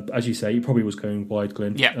 As you say, he probably was going wide,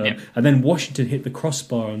 Glyn. And then Washington hit the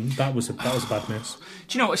crossbar, and that was a bad miss.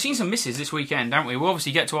 Do you know what? We've seen some misses this weekend, haven't we? We'll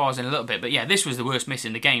obviously get to ours in a little bit, but yeah, this was the worst miss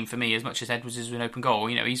in the game for me, as much as Edwards is an open goal.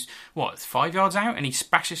 He's, 5 yards out, and he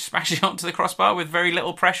smashes onto the crossbar with very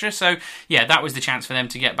little pressure. So, yeah, that was the chance for them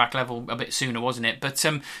to get back level a bit sooner, wasn't it? But,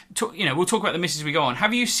 we'll talk about the misses as we go on.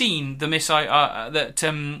 Have you seen the miss that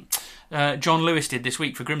John Lewis did this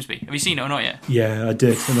week for Grimsby? Have you seen it or not yet? Yeah, I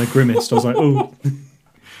did, and I grimaced. I was like, oh...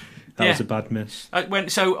 That was a bad miss.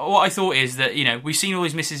 So what I thought is that, we've seen all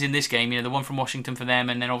these misses in this game, the one from Washington for them,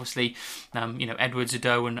 and then obviously, Edwards,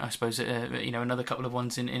 Ado, and I suppose, another couple of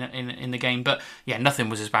ones in the game. But, yeah, nothing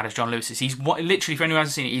was as bad as John Lewis's. He's literally, for anyone who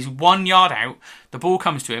hasn't seen it, he's 1 yard out, the ball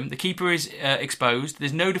comes to him, the keeper is exposed,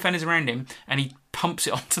 there's no defenders around him, and he pumps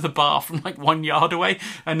it onto the bar from 1 yard away.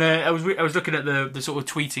 And I was looking at the sort of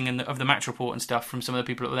tweeting of the match report and stuff from some of the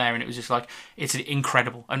people that were there, and it was just it's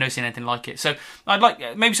incredible. I've never seen anything like it. So I'd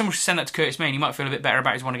like, maybe someone should send that to Curtis Main. He might feel a bit better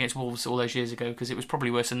about his one against Wolves all those years ago, because it was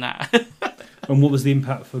probably worse than that. And what was the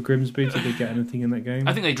impact for Grimsby? Did they get anything in that game?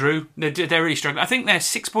 I think they drew. They're really struggling. I think they're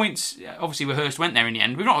 6 points. Obviously, where Hurst went there in the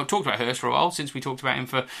end. We've not talked about Hurst for a while, since we talked about him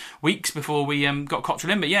for weeks before we got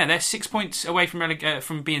Cottrell in. But yeah, they're 6 points away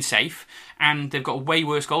from being safe, and they've got a way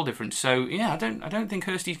worse goal difference. So yeah, I don't think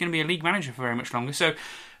Hursty's going to be a league manager for very much longer. So,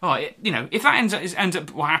 if that ends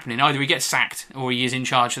up what happening, either he gets sacked or he is in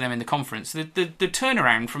charge for them in the conference. The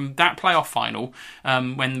turnaround from that playoff final,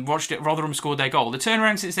 when Rotherham scored their goal, the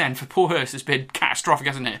turnaround since then for Paul Hurst has been catastrophic,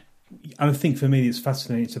 hasn't it? And I think for me it's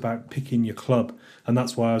fascinating. It's about picking your club, and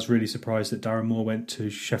that's why I was really surprised that Darren Moore went to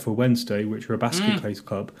Sheffield Wednesday, which are a basket-based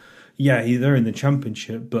club. Yeah, they're in the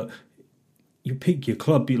Championship, but you pick your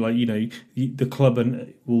club. The club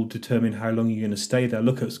will determine how long you're going to stay there.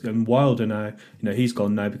 Look at Wilder now. He's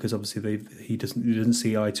gone now because obviously he doesn't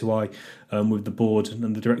see eye to eye with the board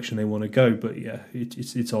and the direction they want to go. But yeah,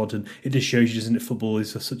 it's odd, and it just shows you, isn't it? Football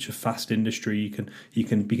is such a fast industry. You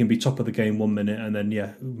can be top of the game 1 minute, and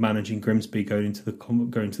then managing Grimsby going into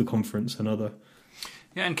the conference another.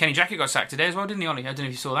 Yeah, and Kenny Jackett got sacked today as well, didn't he, Ollie? I don't know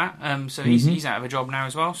if you saw that. So he's out of a job now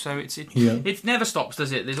as well. So it never stops,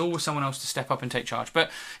 does it? There's always someone else to step up and take charge.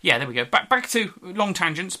 But yeah, there we go. Back to long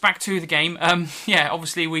tangents. Back to the game.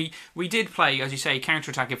 Obviously we did play, as you say,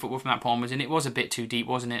 counter-attacking football from that point onwards, and it was a bit too deep,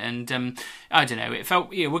 wasn't it? And I don't know. It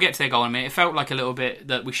felt. Yeah, we'll get to their goal in a minute. It felt like a little bit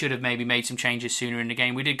that we should have maybe made some changes sooner in the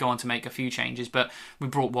game. We did go on to make a few changes, but we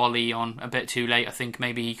brought Wally on a bit too late. I think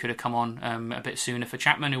maybe he could have come on a bit sooner for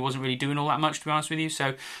Chapman, who wasn't really doing all that much, to be honest with you.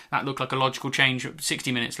 So that looked like a logical change at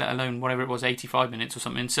 60 minutes, let alone whatever it was, 85 minutes or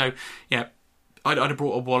something. So, yeah, I'd have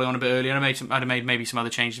brought Wally on a bit earlier, and I'd have made maybe some other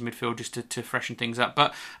changes in midfield just to freshen things up.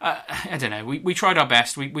 But I don't know. We tried our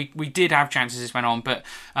best. We did have chances as went on, but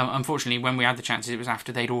unfortunately, when we had the chances, it was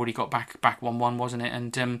after they'd already got back 1-1, wasn't it?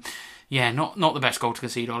 And not the best goal to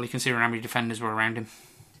concede, Ollie, considering how many defenders were around him.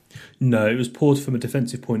 No, it was poor from a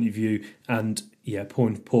defensive point of view, and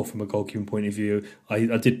poor from a goalkeeping point of view.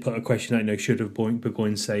 I did put a question out, should have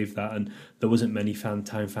Burgoyne saved that, and there wasn't many Town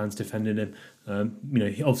fans defending him.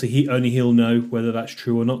 Obviously he'll know whether that's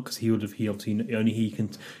true or not, because only he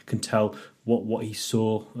can tell what he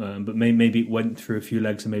saw. But maybe it went through a few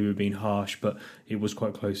legs and maybe being harsh, but it was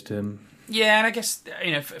quite close to him. Yeah, and I guess,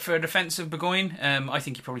 for a defence of Burgoyne, I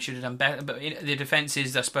think he probably should have done better. But the defence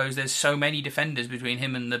is, I suppose, there's so many defenders between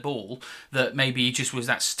him and the ball that maybe he just was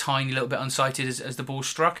that tiny little bit unsighted as the ball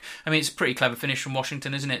struck. I mean, it's a pretty clever finish from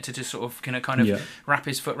Washington, isn't it? To just sort of kind of wrap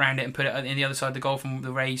his foot around it and put it in the other side of the goal from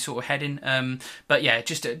the Ray sort of heading. But yeah,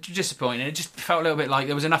 just disappointing. It just felt a little bit like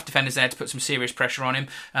there was enough defenders there to put some serious pressure on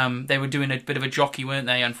him. They were doing a bit of a jockey, weren't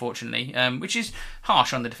they, unfortunately? Which is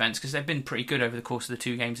harsh on the defence, because they've been pretty good over the course of the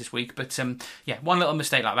 2 games this week. But one little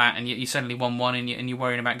mistake like that, and you suddenly won one, and you're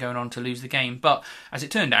worrying about going on to lose the game. But as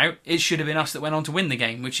it turned out, it should have been us that went on to win the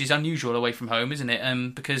game, which is unusual away from home, isn't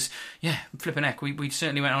it? Because flipping heck, we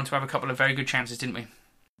certainly went on to have a couple of very good chances, didn't we?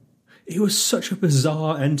 It was such a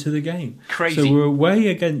bizarre end to the game. Crazy. So we're away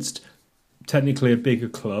against technically a bigger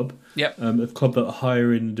club, a club that are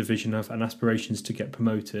higher in the division and aspirations to get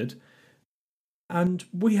promoted. And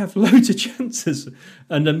we have loads of chances.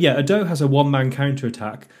 And Ado has a one-man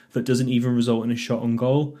counter-attack that doesn't even result in a shot on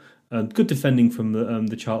goal. Good defending from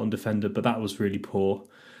the Charlton defender, but that was really poor.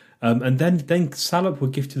 And then Salop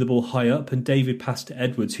would give to the ball high up, and David passed to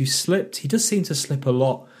Edwards, who slipped. He does seem to slip a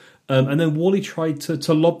lot. And then Wally tried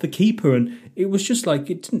to lob the keeper, and it was just like,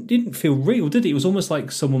 it didn't feel real, did it? It was almost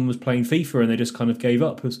like someone was playing FIFA and they just kind of gave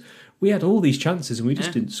up. We had all these chances and we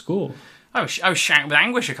just didn't score. I was shouting with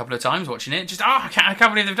anguish a couple of times watching it. Just I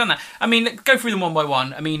can't believe they've done that. I mean, go through them one by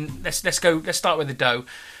one. I mean, let's start with the Doe.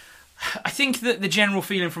 I think that the general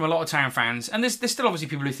feeling from a lot of Town fans, and there's still obviously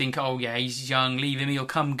people who think, oh yeah, he's young, leave him, he'll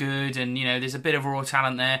come good, and there's a bit of raw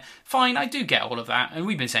talent there. Fine, I do get all of that, and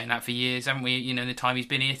we've been saying that for years, haven't we? The time he's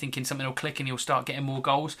been here, thinking something will click and he'll start getting more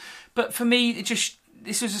goals. But for me,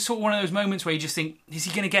 this was sort of one of those moments where you just think, is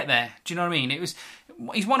he going to get there? Do you know what I mean?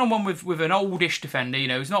 He's one-on-one with an oldish defender,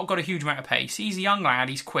 he's not got a huge amount of pace. He's a young lad,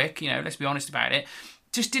 he's quick, let's be honest about it.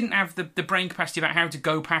 Just didn't have the brain capacity about how to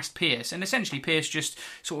go past Pearce. And essentially Pearce just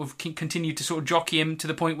sort of continued to sort of jockey him to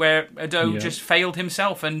the point where Ado just failed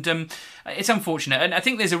himself. And it's unfortunate. And I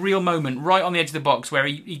think there's a real moment right on the edge of the box where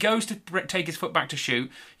he goes to take his foot back to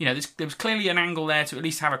shoot. There was clearly an angle there to at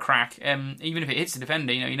least have a crack. Even if it hits the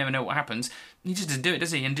defender, you never know what happens. He just doesn't do it,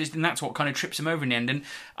 does he? And that's what kind of trips him over in the end. And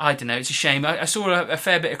I don't know, it's a shame. I saw a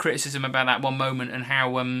fair bit of criticism about that one moment and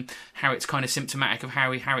how it's kind of symptomatic of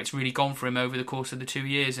how it's really gone for him over the course of the 2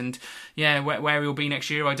 years. And yeah, where he'll be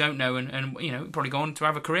next year, I don't know. And probably gone to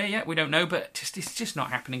have a career yet, we don't know. But it's just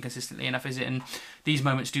not happening consistently enough, is it? And these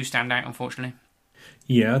moments do stand out, unfortunately.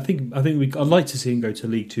 Yeah, I think I'd like to see him go to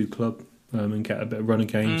League Two club and get a bit of run of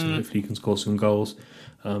games, and hopefully he can score some goals.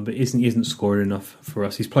 But he isn't scoring enough for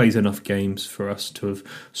us. He's played enough games for us to have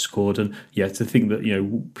scored, and to think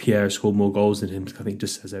that Pierre scored more goals than him, I think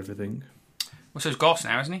just says everything. Well, so's Goss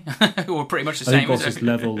now, isn't he? Or pretty much the same. I think Goss is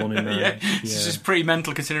level on him now. It's just pretty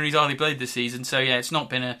mental considering he's hardly played this season. So yeah, it's not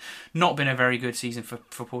been a very good season for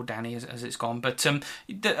poor Danny as it's gone. But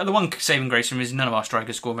the one saving grace from him is none of our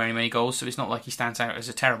strikers score very many goals, so it's not like he stands out as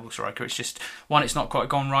a terrible striker. It's just one, it's not quite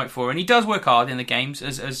gone right for, and he does work hard in the games.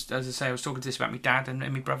 As I say, I was talking to this about my dad and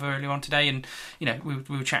my brother earlier on today, and we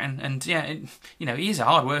were chatting, and he is a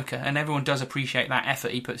hard worker, and everyone does appreciate that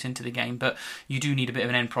effort he puts into the game. But you do need a bit of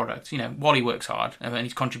an end product. Wally works hard, and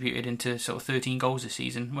he's contributed into sort of 13 goals this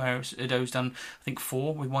season, whereas Ado's done, I think,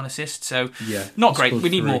 4 with 1 assist. So not great. We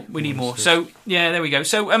need more. We need more. So yeah, there we go.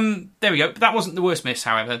 So there we go. But that wasn't the worst miss,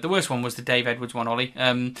 however. The worst one was the Dave Edwards one, Ollie,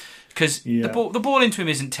 because the ball into him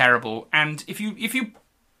isn't terrible, and if you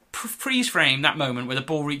freeze frame that moment where the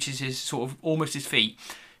ball reaches his sort of almost his feet,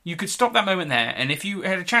 you could stop that moment there, and if you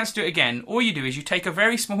had a chance to do it again, all you do is you take a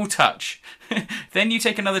very small touch, then you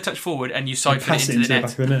take another touch forward and you siphon it into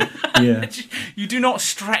the net. Yeah. You do not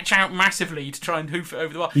stretch out massively to try and hoof it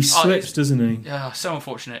over the bar. He slips, doesn't he? So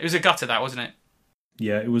unfortunate. It was a gutter, that, wasn't it?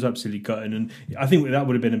 Yeah, it was absolutely gutting, and I think that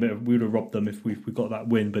would have been we would have robbed them if we got that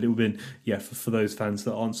win. But it would have been, for those fans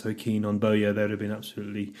that aren't so keen on Bowyer, they would have been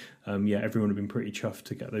absolutely, everyone would have been pretty chuffed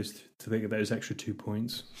to get those extra 2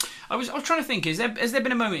 points. I was trying to think, has there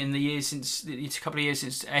been a moment in the years since a couple of years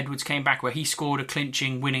since Edwards came back where he scored a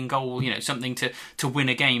clinching winning goal, something to win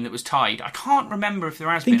a game that was tied? I can't remember if there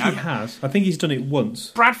has been. I think he has. I think he's done it once.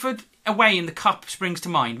 Bradford away in the cup springs to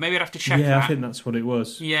mind. Maybe I'd have to check that. Yeah, I think that's what it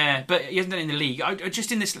was. Yeah, but he hasn't done it in the league.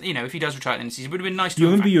 Just in this, if he does retire at the end of the season, it would have been nice to. You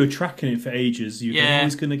remember you were tracking it for ages.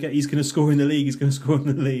 He's going to score in the league. He's going to score in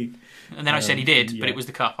the league. And then I said he did, but it was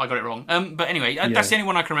the cup. I got it wrong. But anyway, that's the only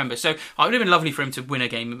one I can remember. So it would have been lovely for him to win a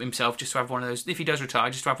game himself, just to have one of those, if he does retire,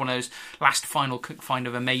 just to have one of those last final kind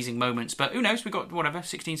of amazing moments. But who knows? We've got,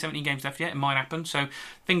 16, 17 games left yet. It might happen. So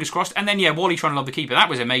fingers crossed. And then, Wally trying to lob the keeper. That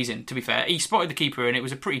was amazing, to be fair. He spotted the keeper, and it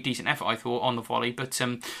was a pretty decent effort, I thought, on the volley. But,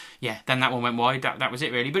 then that one went wide. That was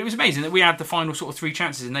it, really. But it was amazing that we had the final sort of 3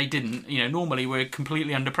 chances, and they didn't. Normally we're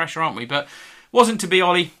completely under pressure, aren't we? But wasn't to be,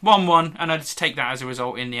 Ollie. 1-1, and I'd just take that as a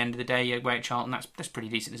result in the end of the day away at Charlton. That's pretty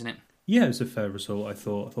decent, isn't it? Yeah, it was a fair result. I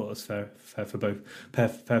thought it was fair for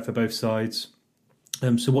both sides.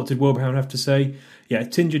 So what did Wilbraham have to say? Yeah,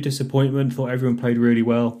 tinge of disappointment. Thought everyone played really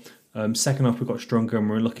well. Second half we got stronger and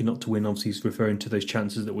we're lucky not to win. Obviously, he's referring to those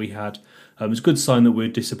chances that we had. It's a good sign that we're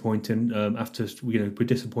disappointing we're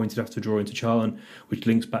disappointed after drawing to Charlton, which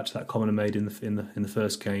links back to that comment I made in the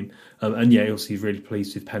first game. Obviously he's really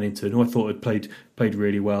pleased with Pennington, who I thought had played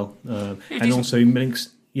really well, and also links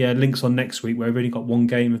on next week where we've only got 1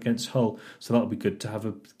 game against Hull, so that'll be good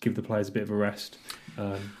to give the players a bit of a rest.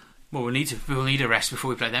 Well, we'll need a rest before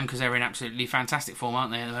we play them because they're in absolutely fantastic form,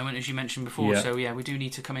 aren't they, at the moment, as you mentioned before? Yeah. So we do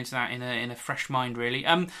need to come into that in a fresh mind, really.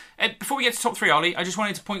 Before we get to top 3, Ollie, I just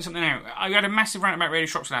wanted to point something out. I had a massive rant about Radio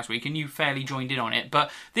Shropshire last week, and you fairly joined in on it.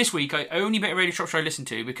 But this week, only bit of Radio Shropshire I listened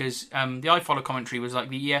to because the iFollow commentary was like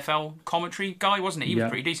the EFL commentary guy, wasn't it? He was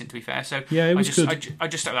pretty decent, to be fair. So it was good. I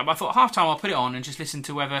just stuck that. But I thought half time I'll put it on and just listen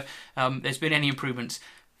to whether there's been any improvements.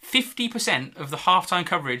 50% of the halftime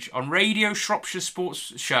coverage on Radio Shropshire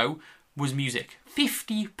Sports Show was music.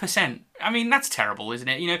 50%. I mean, that's terrible, isn't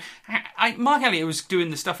it? You know, Mark Elliott was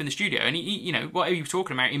doing the stuff in the studio, and he, you know, what he was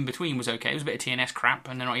talking about in between was okay. It was a bit of TNS crap,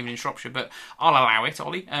 and they're not even in Shropshire, but I'll allow it,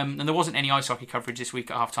 Ollie. And there wasn't any ice hockey coverage this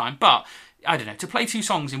week at half-time, but I don't know, to play 2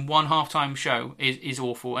 songs in one half-time show is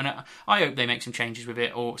awful, and I hope they make some changes with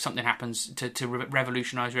it, or something happens to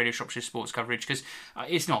revolutionise Radio Shropshire sports coverage, because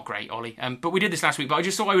it's not great, Ollie. But we did this last week, but I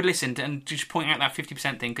just thought I would listen and just point out that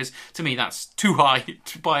 50% thing, because to me that's too high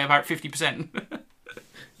by about 50%.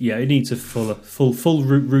 Yeah, it needs a full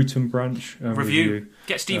root and branch review.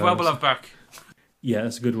 Get Steve Wellbeloved back. Yeah,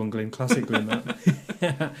 that's a good one, Glyn. Classic Glyn,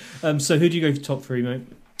 that. So who do you go for top 3, mate?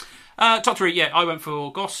 Top 3, yeah, I went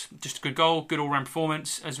for Goss. Just a good goal, good all-round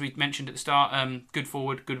performance, as we mentioned at the start. Good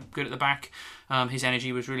forward, good at the back. His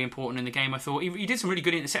energy was really important in the game, I thought. He did some really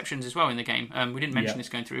good interceptions as well in the game. We didn't mention this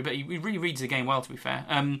going through, but he really reads the game well, to be fair.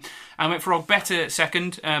 I went for Ogbeta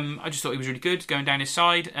second. I just thought he was really good, going down his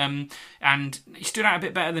side. And he stood out a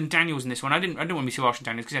bit better than Daniels in this one. I didn't want to be too harsh on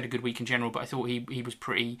Daniels because he had a good week in general, but I thought he was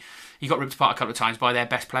pretty... He got ripped apart a couple of times by their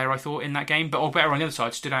best player, I thought, in that game. But Ogbeta on the other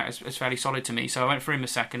side stood out as fairly solid to me, so I went for him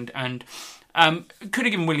as second. And could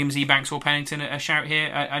have given Williams, Ebanks or Pennington a shout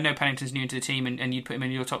here. I know Pennington's new into the team and you'd put him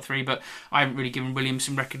in your top 3, but I haven't really given Williams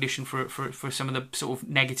some recognition for some of the sort of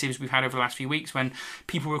negatives we've had over the last few weeks when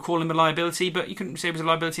people were calling him a liability, but you couldn't say it was a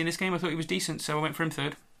liability in this game. I thought he was decent, so I went for him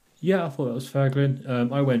third. Yeah, I thought that was fair, Glyn.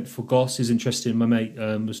 I went for Goss. Is interesting. My mate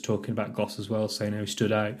was talking about Goss as well, saying how he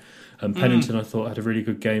stood out. Pennington, I thought, had a really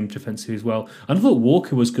good game defensively as well. And I thought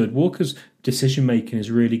Walker was good. Walker's decision making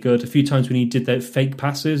is really good. A few times when he did that fake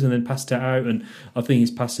passes and then passed it out, and I think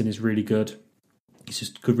his passing is really good. He's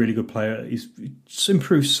just a really good player. He's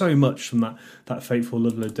improved so much from that fateful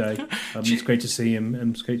Ludlow day. It's great to see him,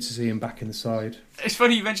 and it's great to see him back in the side. It's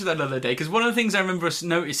funny you mentioned that Ludlow day, because one of the things I remember us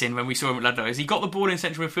noticing when we saw him at Ludlow is he got the ball in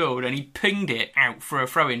central midfield and he pinged it out for a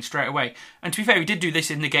throw-in straight away. And to be fair, he did do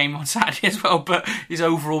this in the game on Saturday as well, but his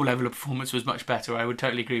overall level of performance was much better. I would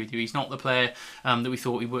totally agree with you. He's not the player that we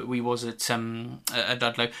thought he was at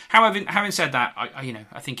Ludlow. However, having said that, I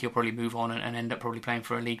think he'll probably move on and end up probably playing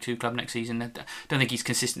for a League 2 club next season. I don't think he's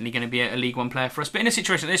consistently going to be a League 1 player for us. But in a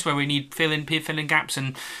situation like this where we need filling gaps,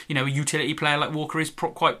 and a utility player like Walker is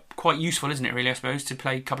quite useful, isn't it? Really, I suppose, to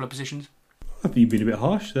play a couple of positions. I think you've been a bit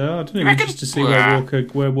harsh there. I don't know, just to see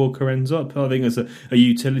where Walker ends up. I think as a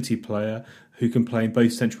utility player who can play in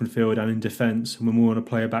both central midfield and in defence, and when we want to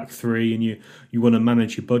play a back 3 and you want to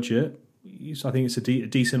manage your budget, I think it's a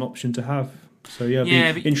decent option to have. So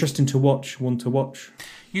interesting to watch. One to watch.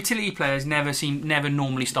 Utility players never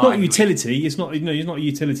normally start. Not utility. It's not. He's not a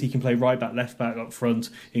utility. He can play right back, left back, up front,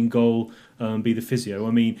 in goal, be the physio.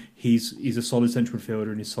 I mean, he's a solid central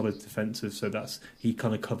midfielder and he's solid defensive. So he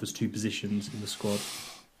kind of covers 2 positions in the squad.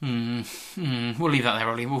 We'll leave that there,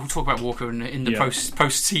 Ollie. We'll talk about Walker in the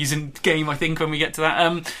post-season game, I think, when we get to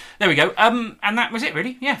that. There we go. And that was it,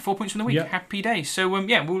 really. Yeah, 4 points from the week. Yeah. Happy days. So,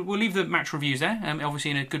 we'll leave the match reviews there. Obviously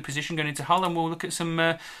in a good position going into Hull, and we'll look at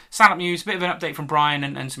some Salop news, a bit of an update from Brian,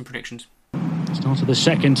 and some predictions. Start of the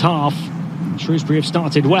second half. Shrewsbury have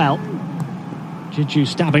started well. Jiju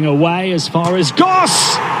stabbing away as far as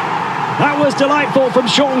Goss! That was delightful from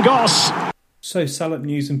Sean Goss. So, Salop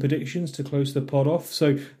news and predictions to close the pod off.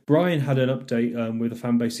 So, Brian had an update with the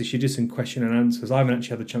fan base. She did some question and answers. I haven't actually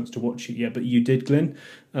had the chance to watch it yet, but you did, Glyn.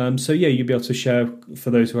 You'll be able to share,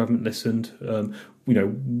 for those who haven't listened,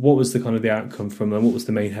 what was the kind of the outcome from them? What was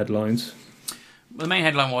the main headlines? Well, the main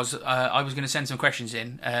headline was I was going to send some questions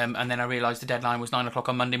in, and then I realised the deadline was 9 o'clock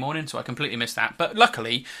on Monday morning, so I completely missed that. But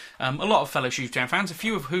luckily, a lot of fellow Shrewsbury Town fans, a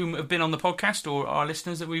few of whom have been on the podcast or are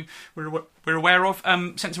listeners that we're aware of,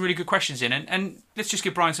 sent some really good questions in. And let's just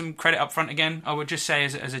give Brian some credit up front again. I would just say,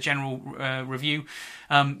 as a general review,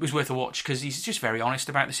 it was worth a watch because he's just very honest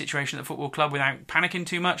about the situation at the football club without panicking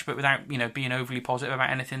too much, but without being overly positive about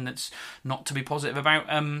anything that's not to be positive about.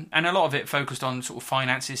 And a lot of it focused on sort of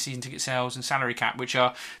finances, season ticket sales, and salary cap, which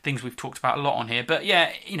are things we've talked about a lot on here. But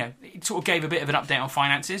it sort of gave a bit of an update on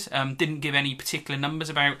finances. Didn't give any particular numbers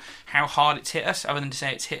about how hard it's hit us, other than to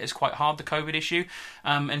say it's hit us quite hard, the COVID issue.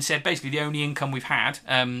 And said basically the only income we've had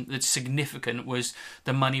that's significant was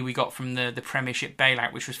the money we got from the Premiership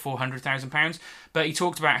bailout, which was £400,000. But he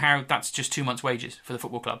talked about how that's just 2 months' wages for the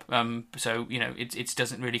football club. It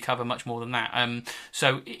doesn't really cover much more than that.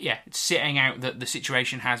 It's sitting out that the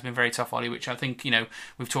situation has been very tough, Ollie, which I think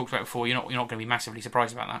we've talked about before. You're not going to be massively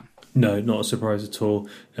surprised about that. No, not a surprise at all.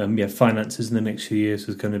 Finances in the next few years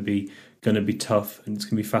is going to be tough, and it's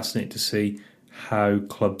going to be fascinating to see how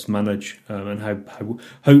clubs manage and how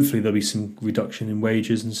hopefully there'll be some reduction in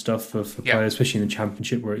wages and stuff for players, especially in the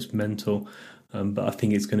Championship where it's mental. But I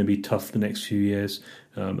think it's going to be tough the next few years.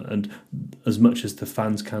 And as much as the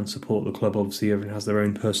fans can support the club, obviously everyone has their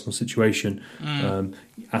own personal situation.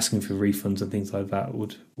 Asking for refunds and things like that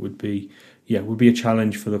would be a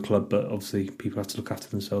challenge for the club. But obviously people have to look after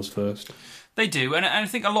themselves first. They do, and I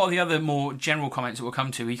think a lot of the other more general comments that we'll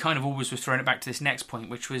come to, he kind of always was throwing it back to this next point,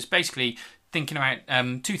 which was basically thinking about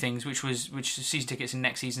two things, which season tickets and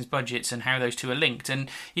next season's budgets and how those two are linked. And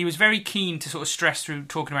he was very keen to sort of stress through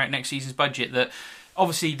talking about next season's budget that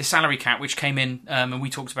obviously the salary cap, which came in, and we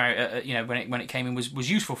talked about, when it came in, was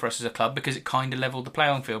useful for us as a club because it kind of levelled the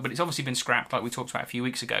playing field. But it's obviously been scrapped, like we talked about a few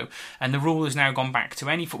weeks ago. And the rule has now gone back to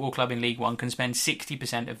any football club in League One can spend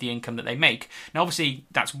 60% of the income that they make. Now, obviously,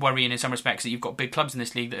 that's worrying in some respects that you've got big clubs in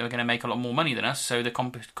this league that are going to make a lot more money than us. So the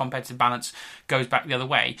competitive balance goes back the other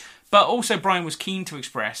way. But also, Brian was keen to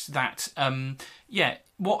express that,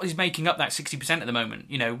 what is making up that 60% at the moment?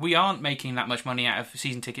 We aren't making that much money out of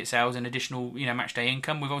season ticket sales and additional, match day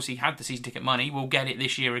income. We've obviously had the season ticket money. We'll get it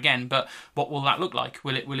this year again, but what will that look like?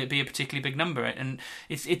 Will it be a particularly big number? And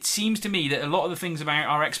it seems to me that a lot of the things about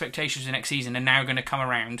our expectations for next season are now going to come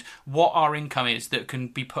around. What our income is that can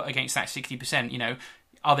be put against that 60%,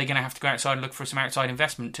 Are they going to have to go outside and look for some outside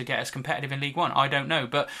investment to get us competitive in League One? I don't know.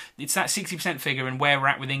 But it's that 60% figure and where we're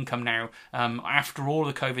at with income now, after all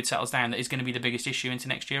the COVID settles down, that is going to be the biggest issue into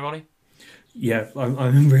next year, Ollie. Yeah,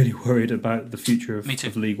 I'm really worried about the future of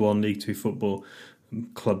League One, League Two football.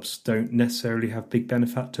 Clubs don't necessarily have big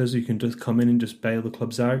benefactors who can just come in and just bail the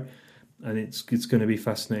clubs out. And it's going to be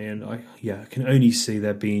fascinating. I can only see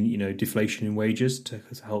there being deflation in wages to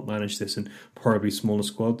help manage this and probably smaller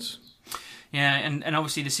squads. Yeah, and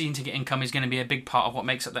obviously the season ticket income is going to be a big part of what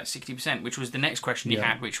makes up that 60%, which was the next question he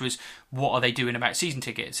had, which was what are they doing about season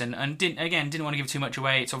tickets? And didn't want to give too much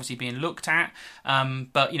away. It's obviously being looked at,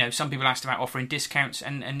 but some people asked about offering discounts,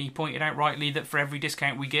 and he pointed out rightly that for every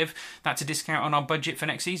discount we give, that's a discount on our budget for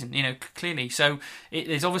next season. Clearly, so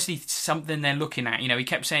there's obviously something they're looking at. He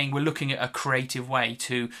kept saying we're looking at a creative way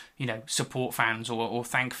to support fans or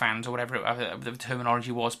thank fans or whatever the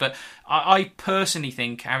terminology was. But I personally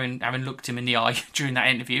think, having looked him in the eye during that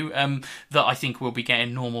interview, that I think we'll be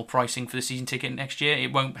getting normal pricing for the season ticket next year.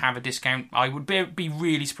 It won't have a discount. I would be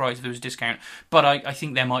really surprised if there was a discount, but I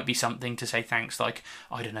think there might be something to say thanks, like,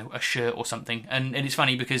 I don't know, a shirt or something. And it's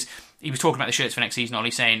funny because he was talking about the shirts for next season, Ollie,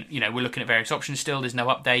 saying, we're looking at various options still. There's no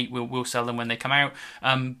update. We'll sell them when they come out.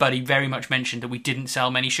 But he very much mentioned that we didn't sell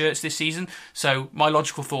many shirts this season. So my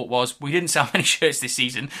logical thought was, we didn't sell many shirts this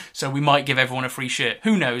season, so we might give everyone a free shirt.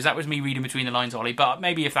 Who knows? That was me reading between the lines, Ollie. But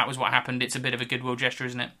maybe if that was what happened, it's a bit of a goodwill gesture,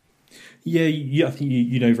 isn't it? Yeah, I think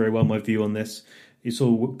you know very well my view on this. It's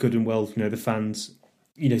all good and well, the fans.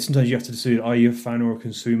 Sometimes you have to decide, are you a fan or a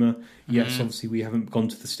consumer? Yes, obviously we haven't gone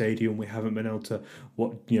to the stadium. We haven't been able to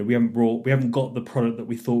we haven't got the product that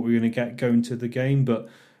we thought we were going to get going to the game. But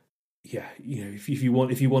yeah, if you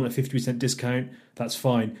want a 50% discount, that's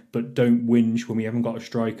fine. But don't whinge when we haven't got a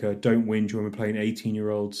striker. Don't whinge when we're playing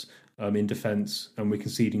 18-year-olds in defence and we're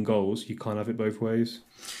conceding goals. You can't have it both ways.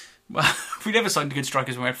 Well, we never signed good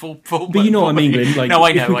strikers when we had full. But you know what I mean, Glenn? Like, no,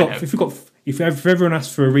 I know. If everyone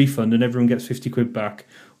asks for a refund and everyone gets 50 quid back,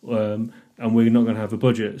 and we're not going to have a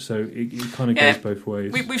budget, so it kind of goes both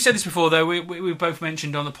ways. We've said this before, though. We've both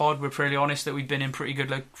mentioned on the pod, we're pretty honest that we've been in pretty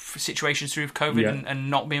good situations through COVID and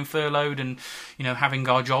not being furloughed and having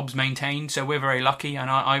our jobs maintained. So we're very lucky, and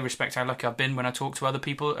I respect how lucky I've been when I talk to other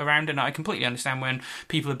people around, and I completely understand when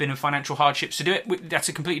people have been in financial hardships to do it. That's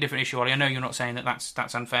a completely different issue, Ollie. I know you're not saying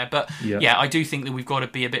that's unfair, but I do think that we've got to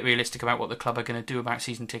be a bit realistic about what the club are going to do about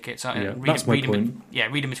season tickets. That's my point.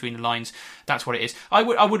 Reading between the lines, that's what it is. I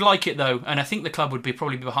would like it, though, and I think the club would be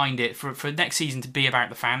probably behind it for next season to be about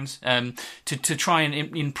the fans, to try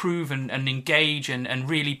and improve and engage and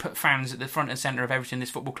really put fans at the front and centre of everything this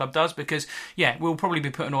football club does, because we'll probably be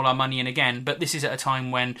putting all our money in again, but this is at a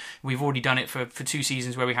time when we've already done it for 2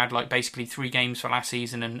 seasons where we had basically 3 games for last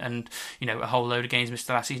season and a whole load of games missed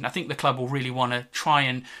last season. I think the club will really want to try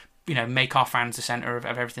and make our fans the centre of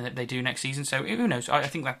everything that they do next season. So who knows? I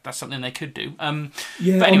think that's something they could do. But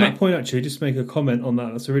anyway. On that point, actually, just make a comment on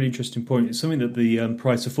that. That's a really interesting point. It's something that the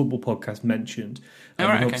Price of Football podcast mentioned.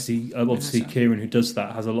 Obviously, Kieran, who does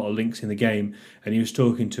that, has a lot of links in the game, and he was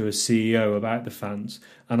talking to a CEO about the fans.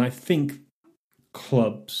 And I think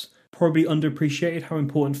clubs probably underappreciated how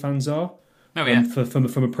important fans are.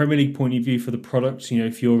 From a Premier League point of view, for the product,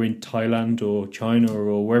 if you're in Thailand or China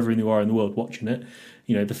or wherever you are in the world watching it,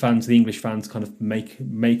 the English fans kind of make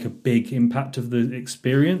a big impact of the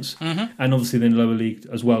experience. And obviously then lower league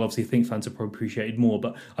as well, obviously I think fans are probably appreciated more,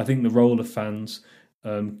 but I think the role of fans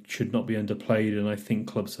should not be underplayed, and I think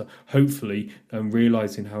clubs are hopefully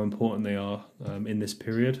realising how important they are in this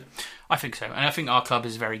period. I think so, and I think our club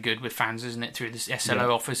is very good with fans, isn't it? Through the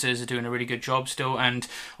SLO officers are doing a really good job still, and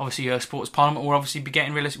obviously Sports Parliament will obviously be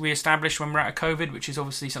getting re-established when we're out of COVID, which is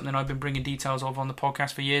obviously something I've been bringing details of on the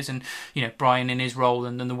podcast for years. And Brian in his role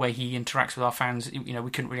and the way he interacts with our fans,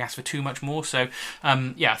 we couldn't really ask for too much more. So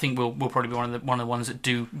I think we'll probably be one of the ones that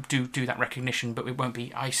do that recognition, but it won't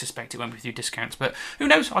be. I suspect it won't be through discounts, but who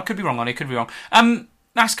knows? I could be wrong on it. Could be wrong.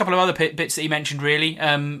 Last couple of other bits that he mentioned, really.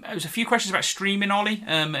 There was a few questions about streaming, Ollie,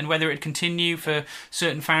 and whether it would continue for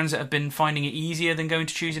certain fans that have been finding it easier than going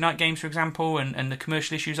to Tuesday night games, for example, and the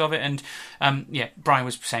commercial issues of it. And Brian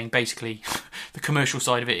was saying basically the commercial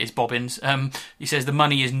side of it is bobbins. He says the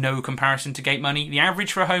money is no comparison to gate money. The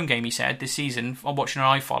average for a home game, he said, this season, I'm watching an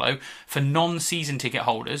iFollow, for non-season ticket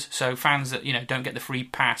holders, so fans that don't get the free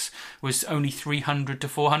pass, was only 300 to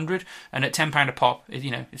 400, and at £10 a pop,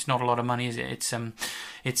 it's not a lot of money, is it?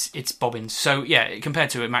 It's bobbins. So compared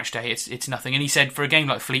to a match day, it's nothing. And he said for a game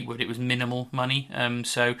like Fleetwood, it was minimal money.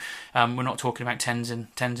 So we're not talking about tens and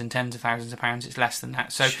tens of thousands of pounds. It's less than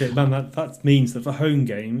that. So shit, man, that means that for home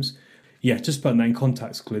games, just putting that in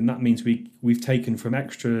context, Glyn, that means we've taken from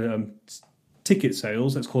extra ticket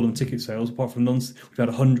sales. Let's call them ticket sales. Apart from we've had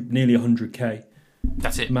nearly 100k.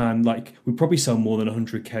 That's it, man. Like we probably sell more than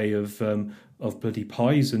 100k of bloody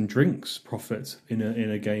pies and drinks profit in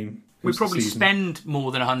a game. We probably spend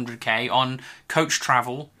more than 100k on coach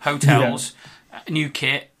travel, hotels, new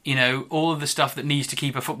kit, all of the stuff that needs to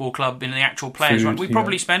keep a football club in the actual players. Food, right? We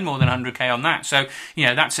probably spend more than 100k on that. So,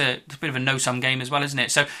 that's a bit of a no-sum game as well, isn't it?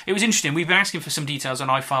 So it was interesting. We've been asking for some details on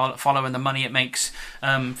iFollow and the money it makes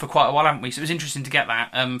for quite a while, haven't we? So it was interesting to get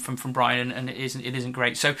that from Brian, and it isn't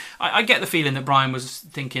great. So I get the feeling that Brian was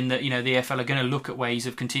thinking that, the EFL are going to look at ways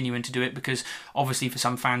of continuing to do it, because obviously for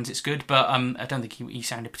some fans it's good, but I don't think he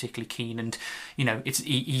sounded particularly keen. And,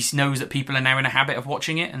 he knows that people are now in a habit of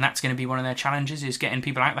watching it, and that's going to be one of their challenges, is getting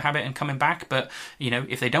people out the habit and coming back. But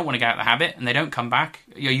if they don't want to get out the habit and they don't come back,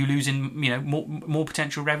 are you losing more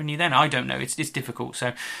potential revenue then? I don't know. It's difficult.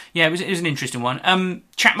 So it was an interesting one.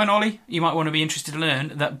 Chapman, Ollie, you might want to be interested to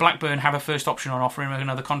learn that Blackburn have a first option on offering him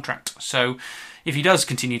another contract. So if he does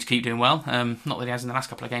continue to keep doing well, not that he has in the last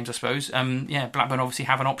couple of games, I suppose, Blackburn obviously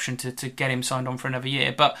have an option to get him signed on for another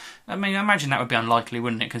year. But I imagine that would be unlikely,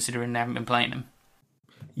 wouldn't it, considering they haven't been playing him?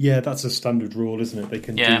 Yeah, that's a standard rule, isn't it? They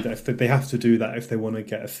can do that. They have to do that if they want to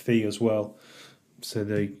get a fee as well. So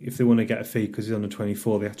if they want to get a fee because he's under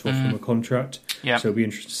 24, they have to offer him a contract. Yeah. So it'll be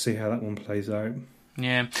interesting to see how that one plays out.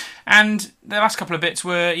 Yeah, and the last couple of bits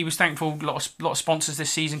were he was thankful a lot of sponsors this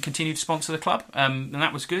season continued to sponsor the club, and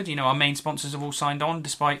that was good. Our main sponsors have all signed on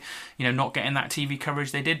despite not getting that TV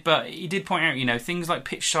coverage they did. But he did point out things like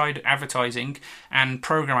pitch side advertising and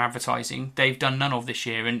programme advertising they've done none of this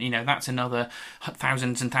year, and that's another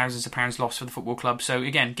thousands and thousands of pounds lost for the football club. So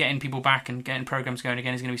again, getting people back and getting programmes going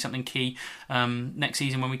again is going to be something key next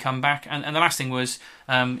season when we come back. And the last thing was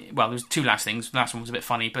there was two last things. The last one was a bit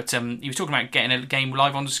funny, but he was talking about getting a game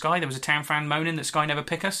live on Sky. There was a town fan moaning that Sky never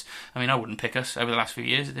pick us. I wouldn't pick us over the last few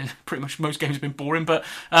years. Pretty much most games have been boring. But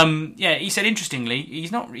he said interestingly,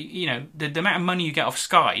 he's not. The amount of money you get off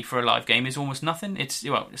Sky for a live game is almost nothing. It's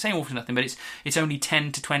saying almost nothing, but it's only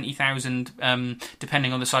 10 to 20,000,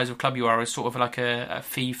 depending on the size of club you are, as sort of like a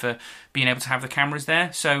fee for being able to have the cameras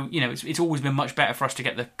there. So it's always been much better for us to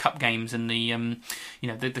get the cup games and the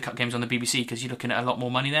the cup games on the BBC, because you're looking at a lot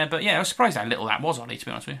more money there. But I was surprised how little that was, Ollie, to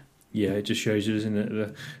be honest with you. Yeah, it just shows you, doesn't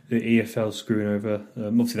it, the EFL screwing over.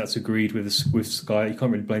 Obviously, that's agreed with Sky. You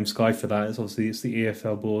can't really blame Sky for that. It's the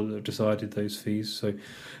EFL board that have decided those fees. So,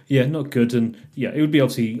 not good. And it would be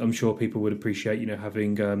obviously. I'm sure people would appreciate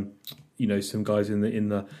having some guys in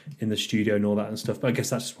the studio and all that and stuff. But I guess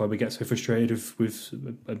that's why we get so frustrated with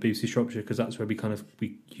BBC Shropshire, because that's where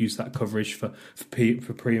we use that coverage for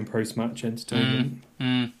pre and post match entertainment.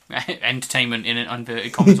 Entertainment in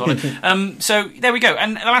inverted commas on it. So there we go.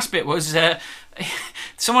 And the last bit was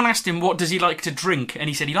someone asked him what does he like to drink, and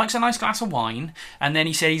he said he likes a nice glass of wine, and then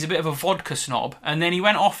he said he's a bit of a vodka snob, and then he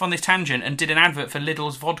went off on this tangent and did an advert for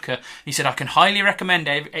Lidl's vodka. He said I can highly recommend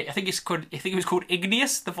it. I think it was called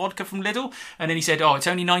Igneous, the vodka from Lidl, and then he said it's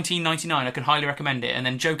only $19.99. I can highly recommend it, and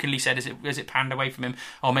then jokingly said as it panned away from him,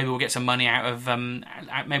 maybe we'll get some money out of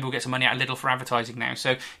Lidl for advertising now.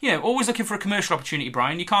 So always looking for a commercial opportunity,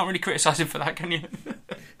 Brian. You can't really criticise him for that, can you?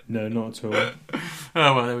 No, not at all.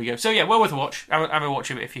 Oh well, there we go. So yeah, well worth a watch. Have a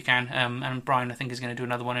watch of it if you can. And Brian, I think, is going to do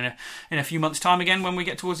another one in a few months' time again when we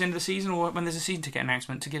get towards the end of the season, or when there's a season ticket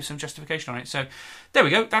announcement, to give some justification on it. So there we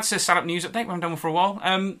go. That's a Salop news update. We haven't done one for a while.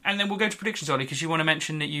 And then we'll go to predictions, Ollie, because you want to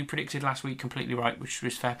mention that you predicted last week completely right, which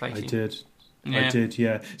was fair play to you. I did,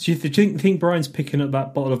 yeah. So you think Brian's picking up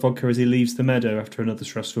that bottle of vodka as he leaves the meadow after another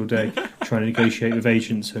stressful day, trying to negotiate with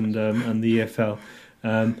agents and the EFL?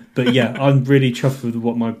 But yeah, I'm really chuffed with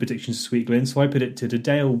what my predictions this week, Glenn. So I predicted a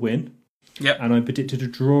Dale win. Yep. And I predicted a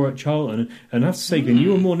draw at Charlton. And I have to say, Glenn,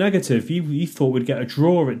 you were more negative. You thought we'd get a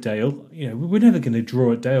draw at Dale. You know, we're never going to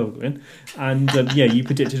draw at Dale, Glenn. And you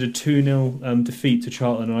predicted a 2-0 defeat to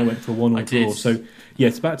Charlton, and I went for a 1-1 draw. So yeah,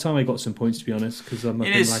 it's about time I got some points, to be honest, because I've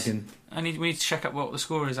been lagging. We need to check up what the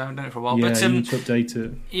score is. I haven't done it for a while. Yeah, but, you need to update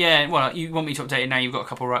it. Yeah, well, you want me to update it now. You've got a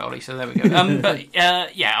couple right, Ollie, so there we go.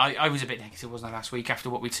 I was a bit negative, wasn't I, last week after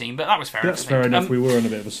what we'd seen, but that was fair enough. That's fair enough. We were on a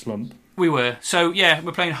bit of a slump. We were. So, yeah,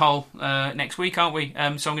 we're playing Hull next week, aren't we?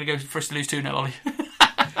 So I'm going to go for us to lose 2-0, Ollie.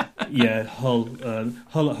 Yeah, Hull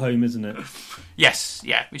at home, isn't it? Yes,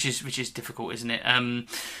 yeah, which is difficult, isn't it?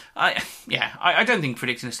 I don't think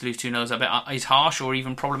predicting us to lose 2-0 is harsh or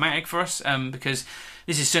even problematic for us, because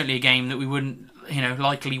this is certainly a game that we wouldn't,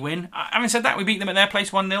 likely win. Having said that, we beat them at their place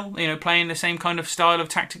 1-0, playing the same kind of style of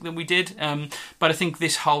tactic that we did. But I think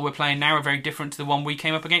this Hull we're playing now are very different to the one we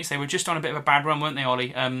came up against. They were just on a bit of a bad run, weren't they,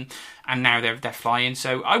 Ollie? And now they're flying.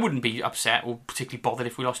 So I wouldn't be upset or particularly bothered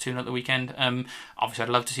if we lost 2-0 at the weekend. Obviously, I'd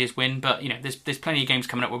love to see us win, but there's plenty of games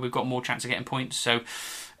coming up where we've got more chance of getting points. So.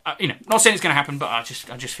 Not saying it's going to happen, but I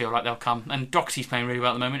just feel like they'll come. And Doherty's playing really well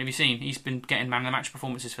at the moment. Have you seen? He's been getting man of the match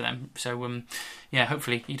performances for them. So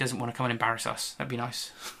hopefully he doesn't want to come and embarrass us. That'd be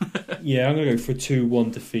nice. Yeah, I'm going to go for a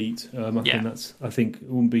 2-1 defeat. I think it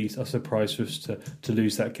wouldn't be a surprise for us to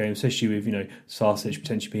lose that game, especially with Sarsic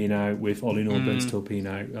potentially being out, with Ollie Norburn still being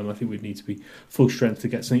out. I think we'd need to be full strength to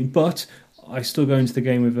get something, but I still go into the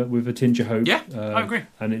game with a tinge of hope. Yeah, I agree.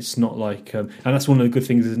 And it's not like, and that's one of the good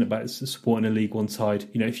things, isn't it, about supporting a League One side.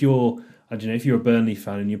 If you're a Burnley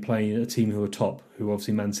fan and you're playing a team who are top, who are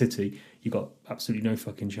obviously Man City, you've got absolutely no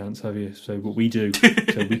fucking chance, have you? So what we do,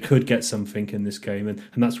 so we could get something in this game, and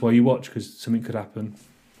that's why you watch, because something could happen.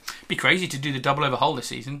 Be crazy to do the double over Hull this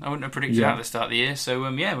season. I wouldn't have predicted that at the start of the year. So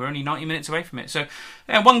we're only 90 minutes away from it. So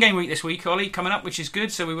one game week this week, Ollie, coming up, which is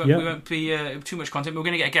good. So we won't be too much content. But we're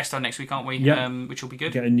going to get a guest on next week, aren't we? Yeah. Which will be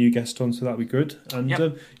good. Get a new guest on, so that'll be good. And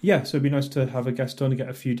so it'd be nice to have a guest on and get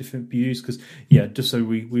a few different views, because just so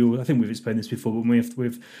we all, I think we've explained this before, but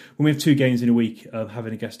when we have 2 games in a week,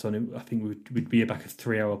 having a guest on, I think we'd be back a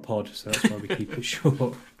 3-hour pod. So that's why we keep it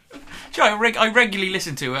short. Do you know, I regularly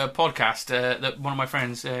listen to a podcast that one of my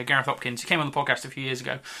friends, Gareth Hopkins, who came on the podcast a few years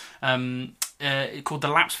ago, called the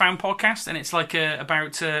Laps Fan Podcast, and it's like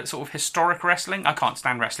about sort of historic wrestling. I can't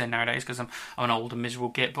stand wrestling nowadays because I'm an old and miserable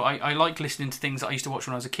git, but I like listening to things that I used to watch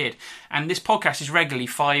when I was a kid. And this podcast is regularly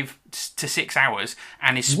 5 to 6 hours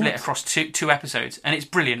and is split across two episodes, and it's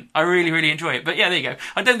brilliant. I really, really enjoy it. But yeah, there you go.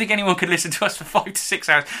 I don't think anyone could listen to us for 5 to 6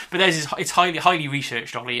 hours, but it's highly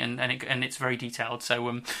researched, Ollie, and it's very detailed.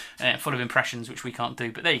 So full of impressions, which we can't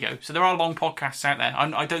do. But there you go. So there are long podcasts out there.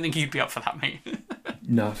 I don't think you'd be up for that, mate.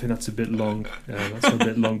 No, I think that's a bit long. That's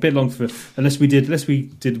a bit long for unless we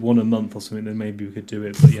did one a month or something. Then maybe we could do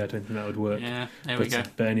it. But yeah, I don't think that would work. Yeah, we go.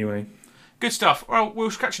 But anyway, good stuff. Well, we'll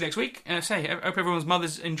catch you next week. I hope everyone's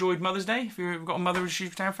mothers enjoyed Mother's Day. If you've got a mother who's a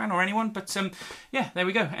Shrewsbury Town fan or anyone, but there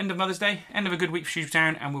we go. End of Mother's Day. End of a good week for Shrewsbury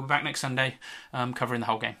Town, and we'll be back next Sunday covering the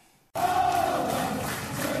whole game.